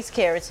put these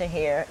carrots in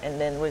here,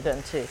 and then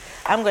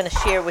I'm going to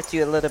share with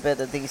you a little bit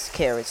of these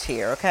carrots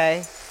here,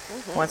 okay?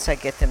 Mm-hmm. Once I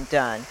get them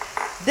done.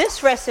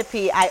 This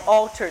recipe, I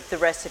altered the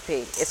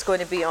recipe. It's going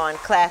to be on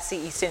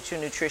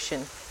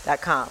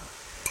classyessentialnutrition.com.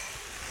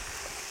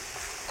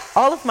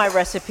 All of my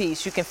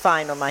recipes you can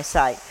find on my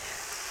site.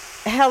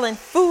 Helen,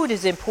 food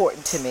is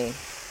important to me.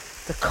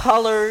 The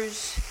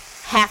colors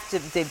have to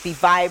be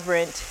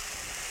vibrant.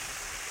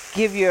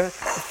 give your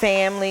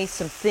family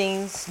some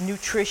things,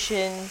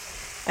 nutrition.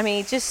 I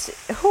mean, just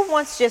who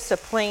wants just a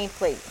plain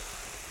plate?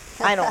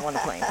 I don't want a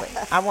plain plate.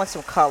 I want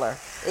some color.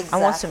 Exactly.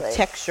 I want some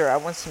texture. I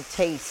want some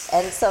taste.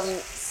 And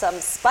some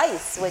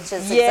spice, which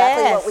is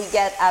exactly what we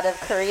get out of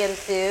Korean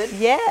food.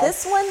 Yes.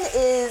 This one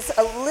is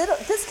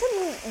this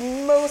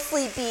can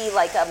mostly be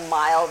like a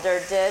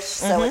milder dish,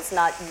 so it's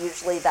not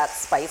usually that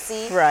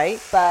spicy. Right.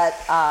 But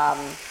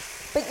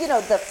you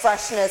know, the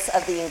freshness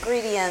of the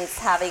ingredients,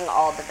 having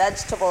all the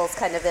vegetables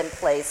kind of in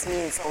place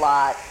means a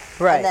lot.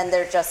 Right. And then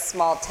they're just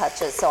small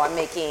touches. So I'm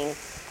making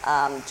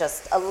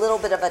just a little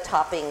bit of a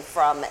topping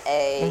from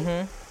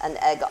an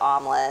egg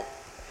omelet,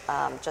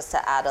 just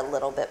to add a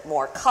little bit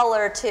more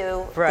color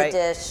to the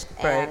dish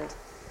and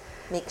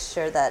make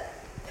sure that.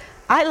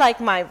 I like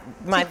my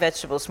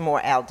vegetables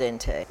more al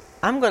dente.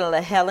 I'm going to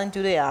let Helen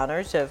do the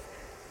honors of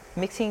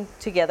mixing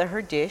together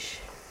her dish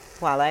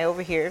while I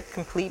over here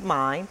complete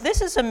mine.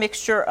 This is a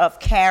mixture of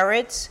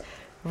carrots,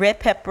 red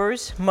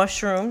peppers,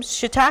 mushrooms,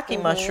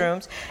 shiitake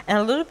mushrooms, and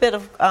a little bit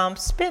of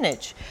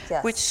spinach,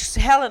 which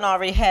Helen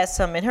already has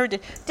some in her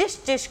dish. This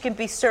dish can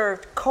be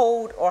served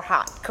cold or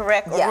hot,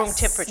 correct? Or room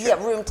temperature?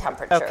 Yeah, room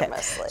temperature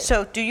mostly.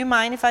 So do you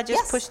mind if I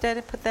just push that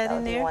and put that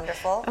in there? That would be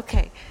wonderful.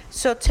 Okay.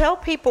 So tell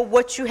people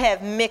what you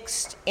have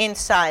mixed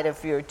inside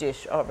of your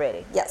dish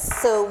already. Yes.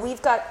 So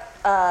we've got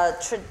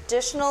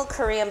traditional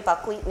Korean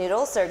buckwheat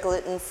noodles. They're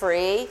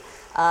gluten-free.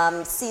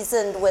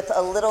 Seasoned with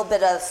a little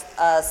bit of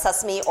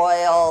sesame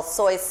oil,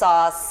 soy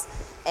sauce,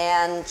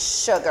 and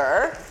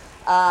sugar.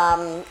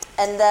 And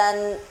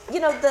then, you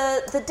know,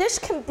 the dish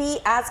can be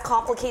as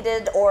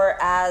complicated or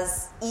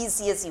as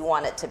easy as you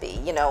want it to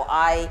be. You know,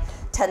 I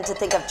tend to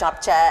think of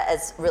japchae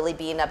as really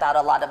being about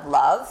a lot of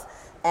love.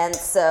 And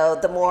so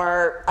the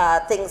more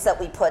things that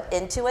we put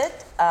into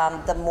it,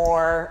 the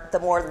more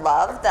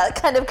love that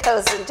kind of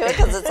goes into it,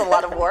 because it's a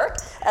lot of work,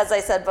 as I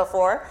said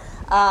before.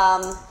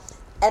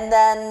 And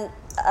then,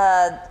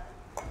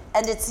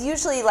 and it's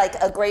usually like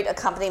a great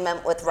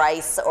accompaniment with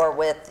rice or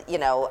with, you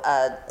know,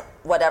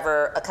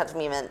 whatever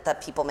accompaniment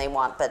that people may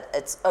want. But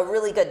it's a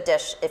really good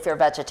dish if you're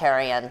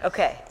vegetarian.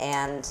 Okay.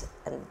 And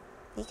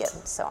vegan.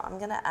 So I'm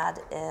going to add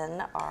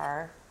in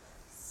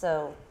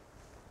so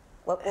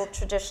what we'll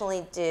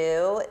traditionally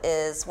do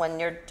is when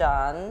you're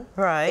done,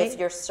 if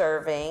you're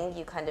serving,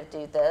 you kind of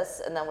do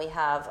this. And then we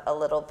have a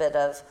little bit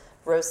of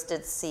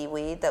roasted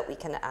seaweed that we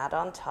can add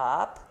on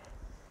top.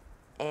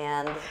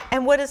 And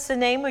what is the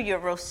name of your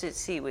roasted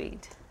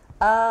seaweed?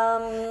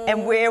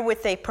 And where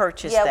would they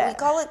purchase that? Yeah, we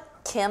call it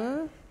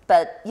kim,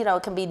 but you know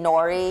it can be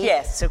nori.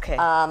 Yes, okay.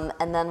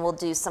 And then we'll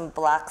do some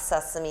black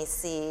sesame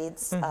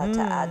seeds to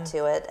add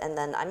to it, and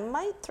then I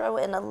might throw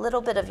in a little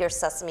bit of your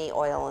sesame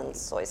oil and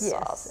soy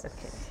sauce.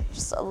 Okay.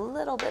 Just a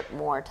little bit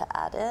more to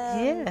add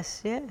in.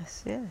 Yes.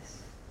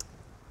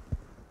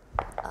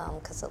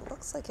 Because it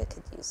looks like it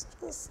could use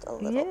just a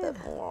little bit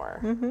more.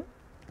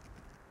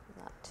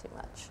 Not too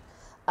much.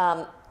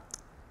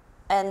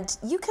 And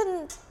you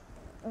can,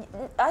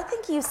 I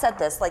think you said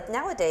this, like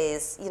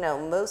nowadays, you know,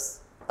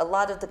 a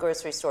lot of the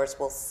grocery stores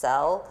will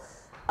sell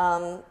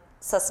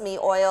sesame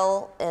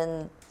oil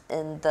in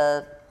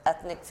the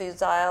ethnic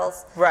foods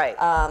aisles. Right.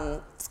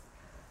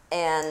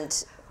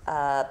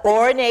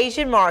 Or an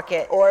Asian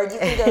market. Or you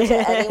can go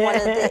to any one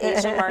of the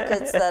Asian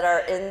markets that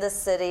are in the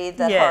city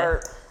that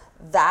are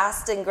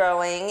vast and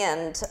growing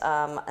and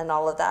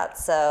all of that.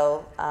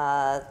 So.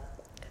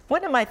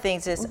 One of my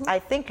things is I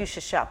think you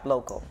should shop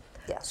local.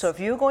 Yes. So if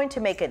you're going to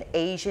make an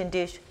Asian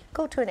dish,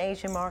 go to an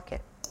Asian market.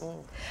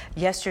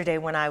 Yesterday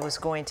when I was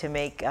going to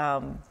make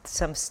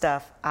some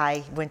stuff,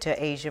 I went to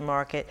an Asian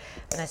market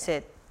and I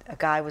said, a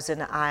guy was in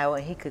the aisle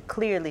and he could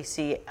clearly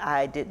see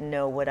I didn't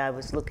know what I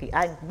was looking.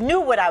 I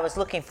knew what I was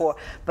looking for,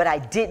 but I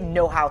didn't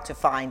know how to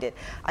find it.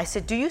 I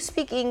said, do you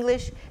speak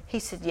English? He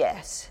said,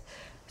 yes.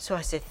 So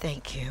I said,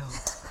 thank you.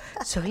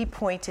 So he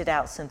pointed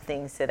out some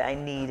things that I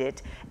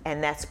needed,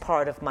 and that's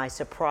part of my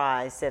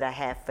surprise that I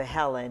have for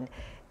Helen,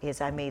 is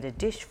I made a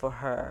dish for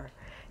her,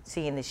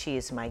 seeing that she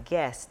is my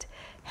guest.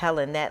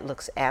 Helen, that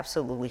looks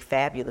absolutely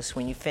fabulous.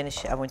 When you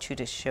finish, I want you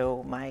to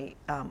show my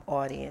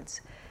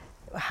audience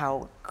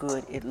how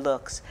good it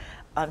looks.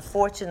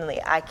 Unfortunately,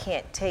 I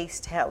can't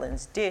taste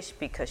Helen's dish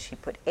because she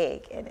put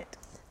egg in it.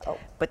 Oh.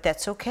 But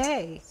that's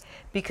okay,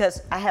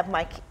 because I have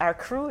our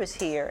crew is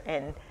here,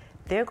 and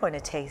they're going to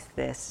taste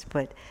this,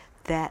 but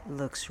that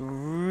looks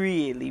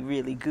really,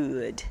 really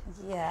good.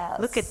 Yes.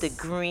 Look at the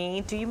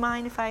green. Do you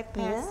mind if I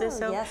pass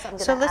this over? Yes, I'm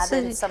going to add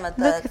in some of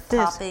the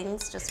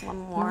toppings. Just one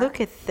more.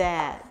 Look at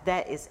that.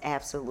 That is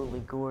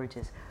absolutely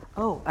gorgeous.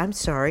 Oh, I'm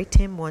sorry.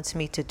 Tim wants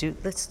me to do,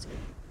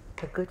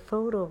 a good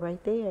photo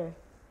right there.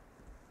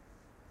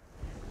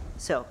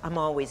 So I'm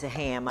always a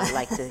ham. I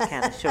like to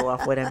kind of show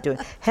off what I'm doing.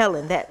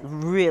 Helen, that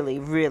really,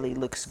 really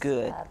looks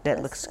good.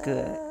 That looks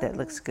good. That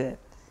looks good.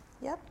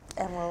 Yep.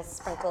 And we'll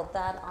sprinkle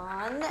that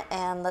on.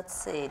 And let's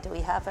see, do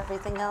we have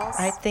everything else?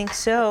 I think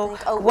so.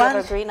 We have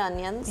our green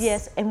onions.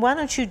 Yes, and why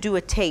don't you do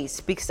a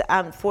taste? Because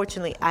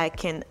unfortunately I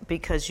can,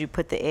 because you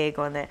put the egg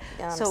on there.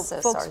 Yeah, so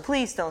folks, sorry.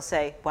 Please don't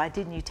say, why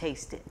didn't you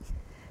taste it?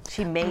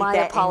 She made My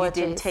that apologies. and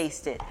you didn't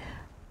taste it.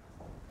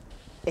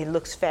 It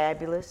looks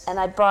fabulous. And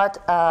I brought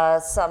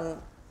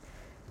some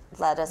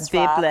lettuce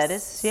Bib wraps.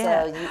 lettuce,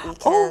 yeah. So you can,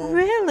 oh,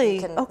 really?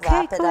 You can okay,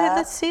 wrap it go ahead. up.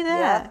 Let's see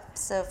that. Yep.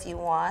 So if you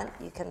want,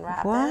 you can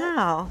wrap it.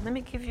 Wow. Let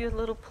me give you a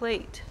little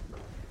plate.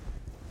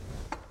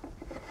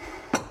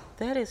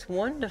 That is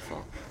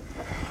wonderful.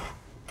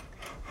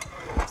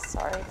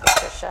 Sorry,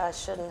 Patricia, I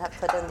shouldn't have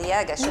put in the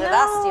egg. I should have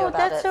asked you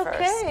about it first. No, that's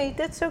okay.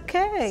 That's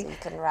okay. So you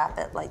can wrap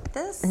it like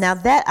this. Now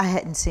that I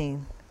hadn't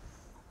seen.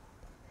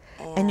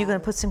 And you're going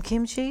to put some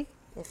kimchi?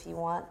 If you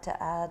want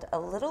to add a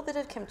little bit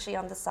of kimchi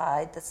on the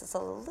side, this is a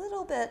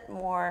little bit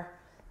more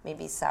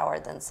maybe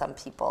sour than some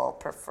people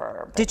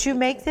prefer. Did you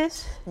make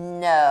this?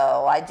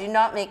 No, I do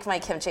not make my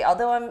kimchi,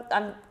 although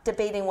I'm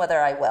debating whether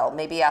I will.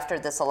 Maybe after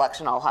this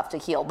election I'll have to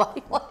heal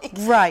my weight.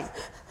 Right.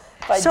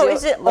 So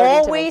is it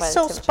always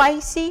so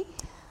spicy?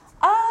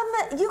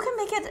 You can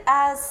make it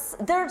as,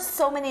 there's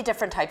so many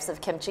different types of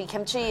kimchi.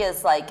 Kimchi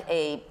is like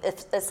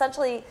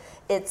essentially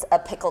it's a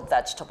pickled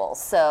vegetable.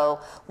 So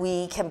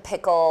we can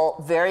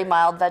pickle very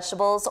mild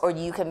vegetables, or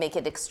you can make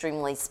it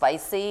extremely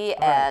spicy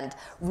and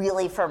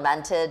really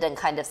fermented and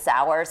kind of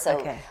sour.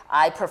 So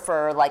I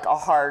prefer like a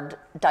hard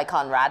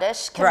daikon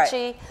radish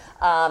kimchi.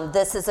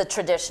 This is a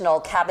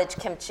traditional cabbage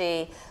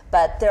kimchi,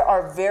 but there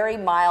are very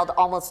mild,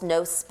 almost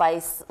no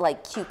spice,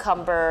 like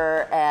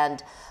cucumber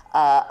and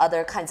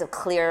other kinds of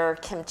clear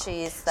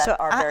kimchis that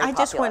are very popular. I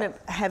just want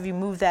to have you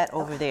move that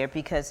over there,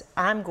 because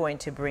I'm going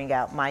to bring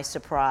out my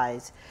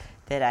surprise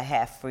that I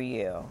have for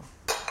you.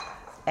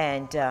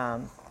 And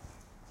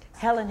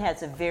Helen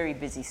has a very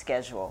busy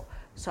schedule,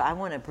 so I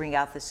want to bring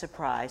out the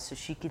surprise so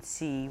she could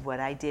see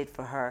what I did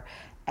for her.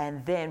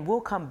 And then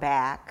we'll come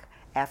back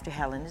after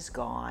Helen is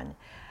gone,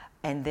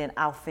 and then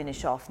I'll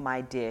finish off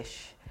my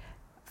dish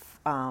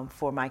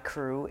for my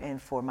crew and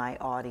for my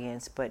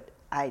audience. But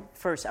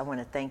first, I want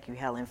to thank you,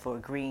 Helen, for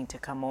agreeing to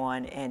come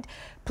on. And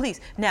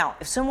please, now,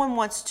 if someone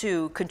wants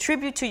to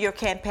contribute to your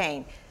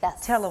campaign,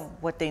 tell them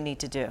what they need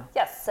to do.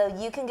 Yes, so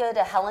you can go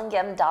to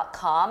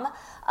helengim.com.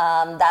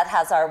 That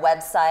has our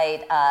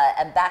website,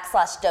 and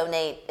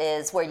 /donate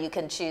is where you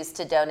can choose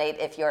to donate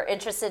if you're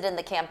interested in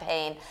the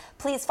campaign.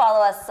 Please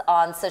follow us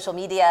on social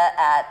media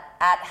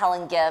at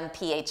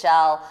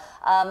HelenGimPHL.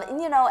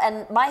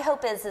 And my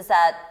hope is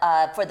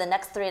that for the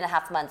next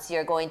 3.5 months,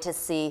 you're going to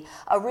see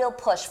a real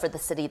push for the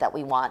city that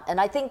we want.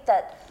 And I think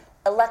that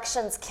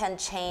elections can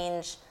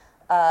change,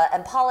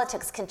 and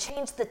politics can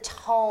change the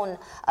tone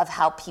of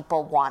how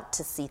people want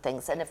to see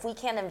things. And if we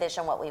can't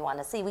envision what we want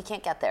to see, we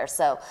can't get there.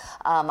 So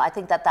I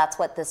think that that's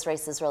what this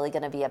race is really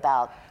going to be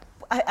about.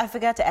 I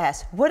forgot to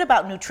ask, what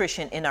about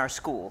nutrition in our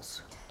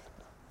schools?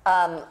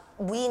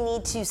 We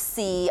need to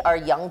see our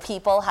young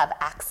people have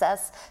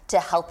access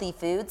to healthy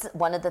foods.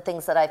 One of the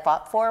things that I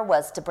fought for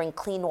was to bring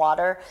clean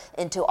water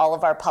into all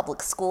of our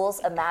public schools.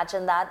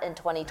 Imagine that in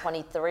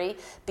 2023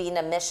 being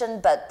a mission,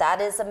 but that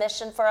is a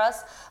mission for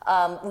us.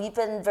 We've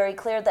been very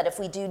clear that if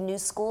we do new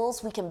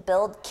schools, we can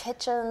build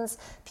kitchens.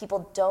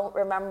 People don't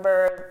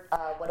remember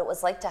what it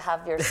was like to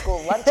have your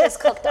school lunches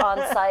cooked on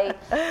site,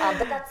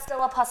 but that's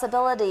still a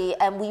possibility,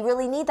 and we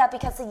really need that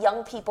because the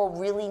young people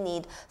really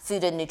need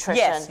food and nutrition.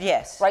 Yes,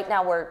 yes. Right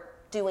now we're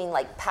doing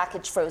like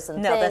packaged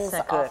frozen things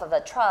off of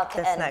a truck,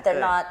 and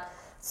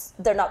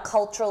they're not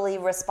culturally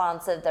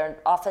responsive. They're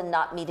often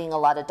not meeting a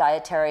lot of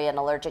dietary and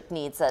allergic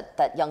needs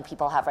that young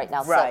people have right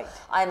now. So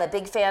I'm a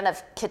big fan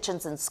of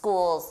kitchens in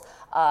schools,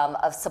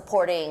 of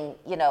supporting,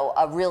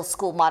 a real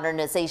school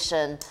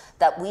modernization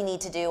that we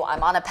need to do.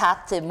 I'm on a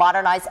path to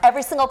modernize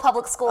every single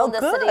public school in the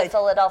city of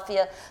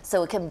Philadelphia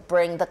so we can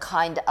bring the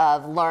kind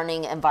of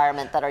learning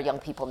environment that our young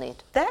people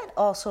need. That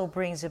also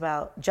brings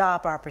about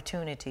job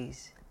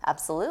opportunities.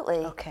 Absolutely.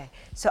 Okay,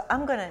 so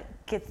I'm going to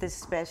get this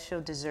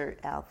special dessert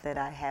out that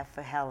I have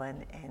for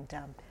Helen, and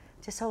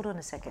just hold on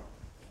a second.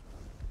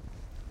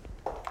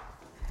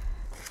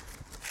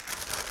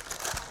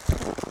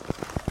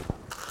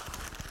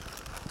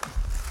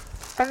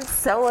 I'm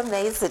so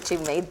amazed that you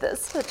made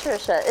this,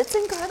 Patricia. It's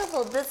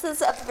incredible. This is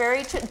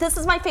this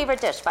is my favorite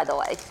dish, by the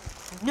way.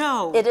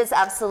 No. It is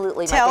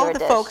absolutely my favorite dish.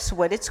 Tell the folks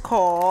what it's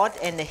called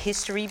and the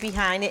history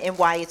behind it and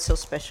why it's so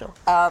special.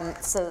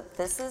 So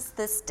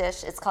this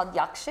dish. It's called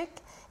yakshik.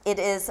 It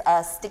is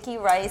a sticky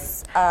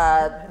rice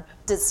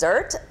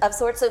dessert of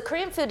sorts. So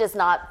Korean food is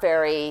not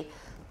very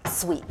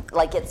sweet.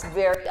 Like, it's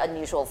very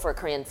unusual for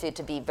Korean food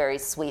to be very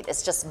sweet.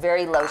 It's just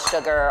very low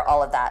sugar,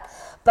 all of that.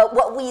 But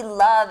what we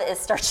love is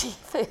starchy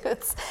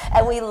foods.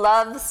 And we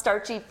love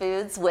starchy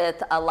foods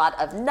with a lot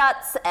of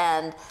nuts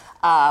and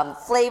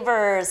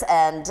flavors.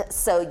 And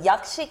so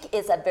yakshik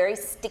is a very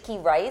sticky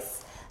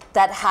rice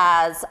that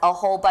has a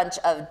whole bunch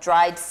of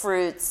dried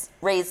fruits,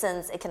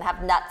 raisins. It can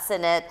have nuts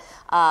in it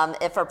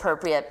if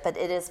appropriate, but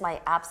it is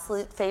my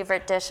absolute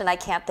favorite dish, and I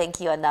can't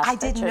thank you enough,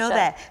 Patricia. I didn't know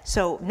that.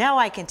 So now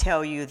I can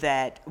tell you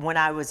that when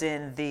I was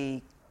in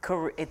the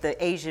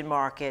Asian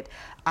market,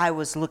 I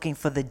was looking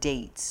for the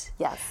dates.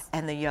 Yes.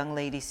 And the young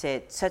lady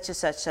said, such and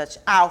such,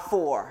 aisle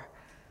 4.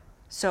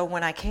 So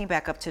when I came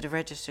back up to the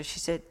register, she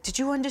said, did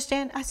you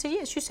understand? I said,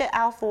 yes. She said,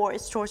 aisle 4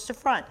 is towards the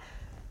front.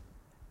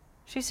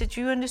 She said,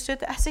 you understood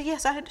that? I said,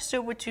 yes, I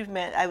understood what you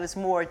meant. I was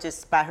more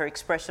just by her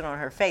expression on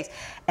her face.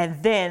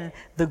 And then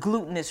the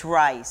glutinous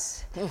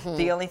rice.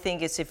 The only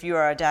thing is if you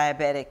are a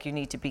diabetic, you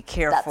need to be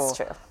careful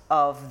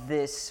of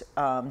this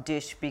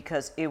dish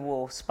because it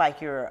will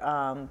spike your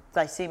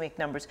glycemic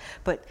numbers.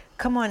 But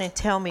come on and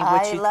tell me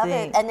what you think. I love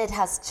it. And it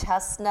has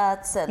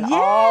chestnuts and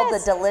all the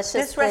delicious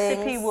things. This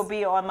recipe will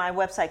be on my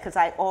website because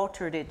I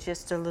altered it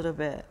just a little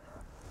bit.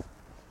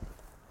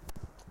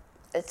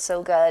 It's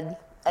so good.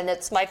 And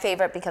it's my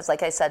favorite because,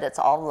 like I said, it's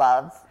all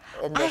love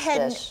in this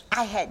dish.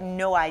 I had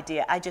no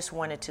idea. I just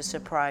wanted to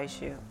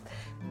surprise you.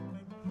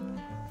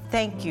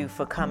 Thank you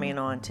for coming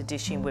on to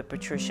Dishing with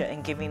Patricia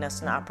and giving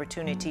us an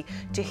opportunity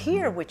to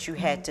hear what you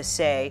had to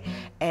say.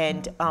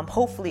 And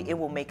hopefully it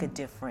will make a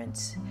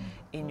difference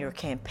in your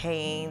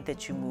campaign,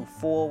 that you move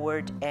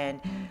forward. And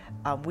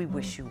we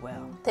wish you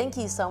well. Thank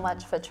you so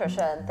much,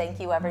 Patricia. And thank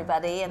you,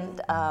 everybody.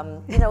 And,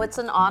 you know, it's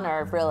an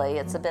honor, really.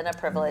 It's been a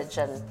privilege.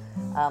 And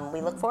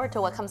we look forward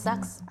to what comes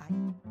next.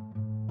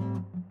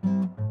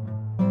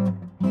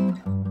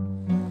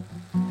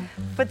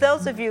 For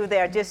those of you that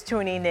are just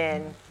tuning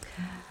in,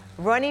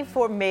 running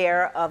for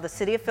mayor of the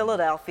city of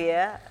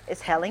Philadelphia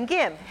is Helen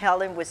Gim.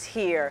 Helen was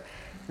here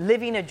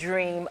living a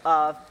dream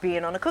of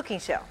being on a cooking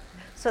show.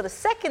 So the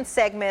second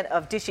segment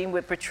of Dishing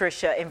with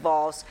Patricia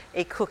involves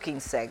a cooking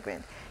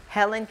segment.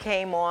 Helen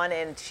came on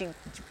and she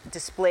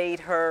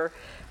displayed her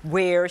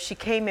wares. She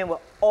came in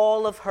with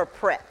all of her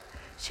prep.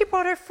 She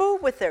brought her food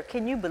with her.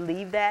 Can you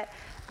believe that?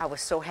 I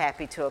was so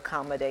happy to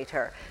accommodate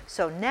her.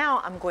 So now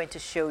I'm going to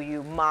show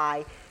you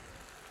my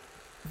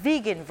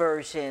vegan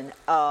version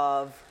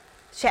of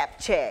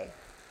japchae.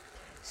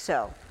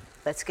 So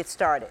let's get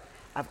started.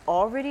 I've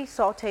already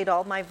sauteed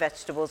all my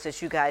vegetables,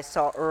 as you guys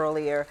saw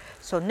earlier.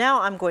 So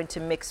now I'm going to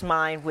mix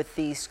mine with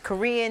these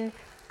Korean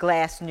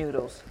glass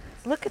noodles.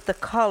 Look at the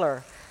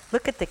color.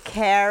 Look at the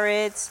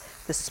carrots,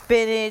 the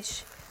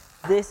spinach.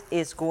 This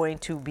is going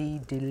to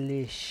be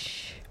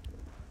delish.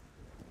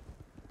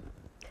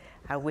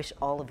 I wish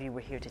all of you were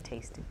here to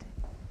taste it.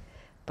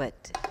 But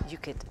you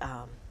could,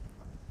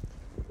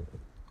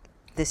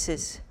 this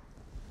is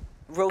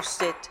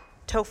roasted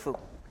tofu.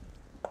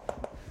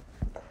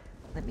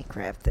 Let me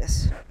grab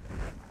this.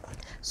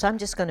 So I'm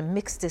just going to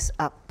mix this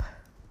up.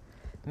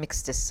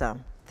 Mix this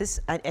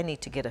I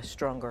need to get a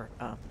stronger,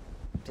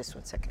 just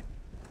 1 second.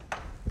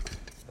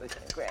 We're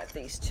going to grab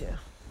these two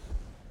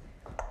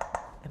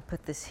and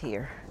put this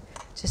here.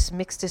 Just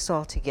mix this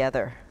all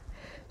together.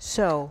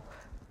 So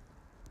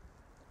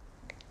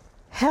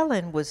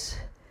Helen was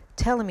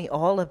telling me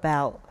all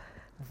about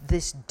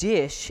this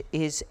dish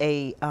is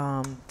a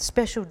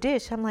special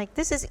dish. I'm like,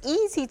 this is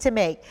easy to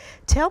make.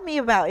 Tell me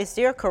about, is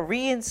there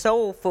Korean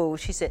soul food?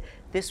 She said,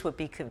 this would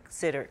be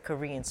considered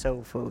Korean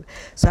soul food.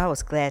 So I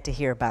was glad to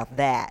hear about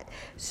that.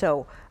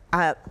 So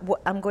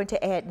what I'm going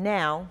to add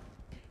now,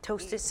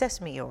 toasted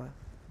sesame oil.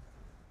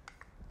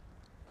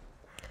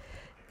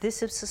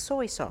 This is the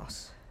soy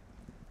sauce.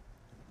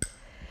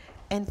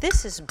 And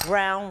this is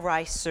brown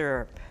rice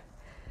syrup.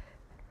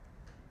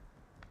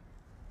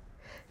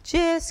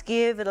 Just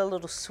give it a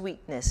little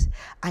sweetness.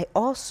 I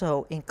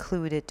also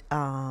included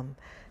some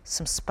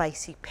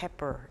spicy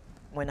pepper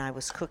when I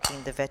was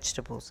cooking the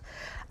vegetables.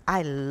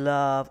 I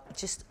love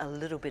just a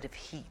little bit of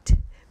heat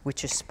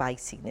with your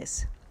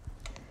spiciness.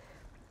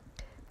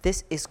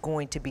 This is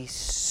going to be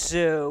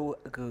so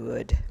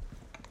good.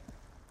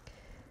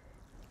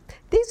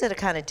 These are the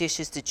kind of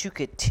dishes that you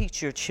could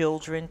teach your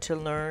children to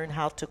learn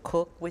how to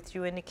cook with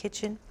you in the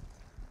kitchen.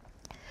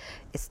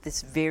 It's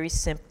this very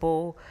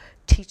simple.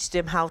 Teach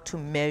them how to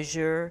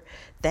measure.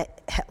 That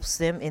helps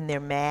them in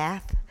their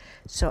math.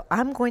 So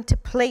I'm going to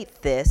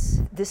plate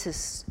this. This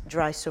is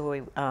dry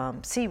soy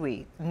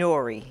seaweed,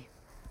 nori.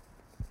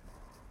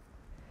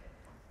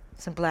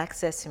 Some black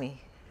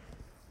sesame.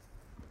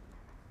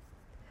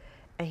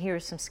 And here are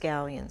some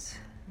scallions.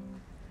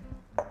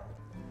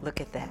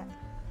 Look at that.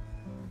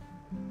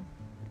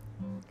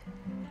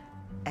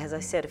 As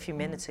I said a few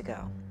minutes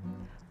ago,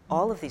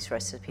 all of these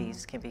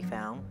recipes can be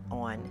found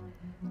on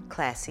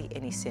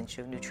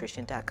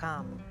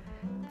classyandessentialnutrition.com.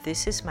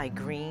 This is my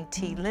green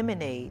tea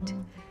lemonade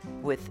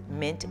with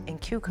mint and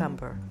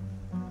cucumber.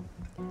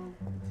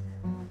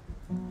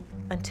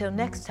 Until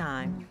next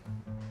time,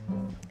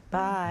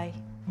 bye.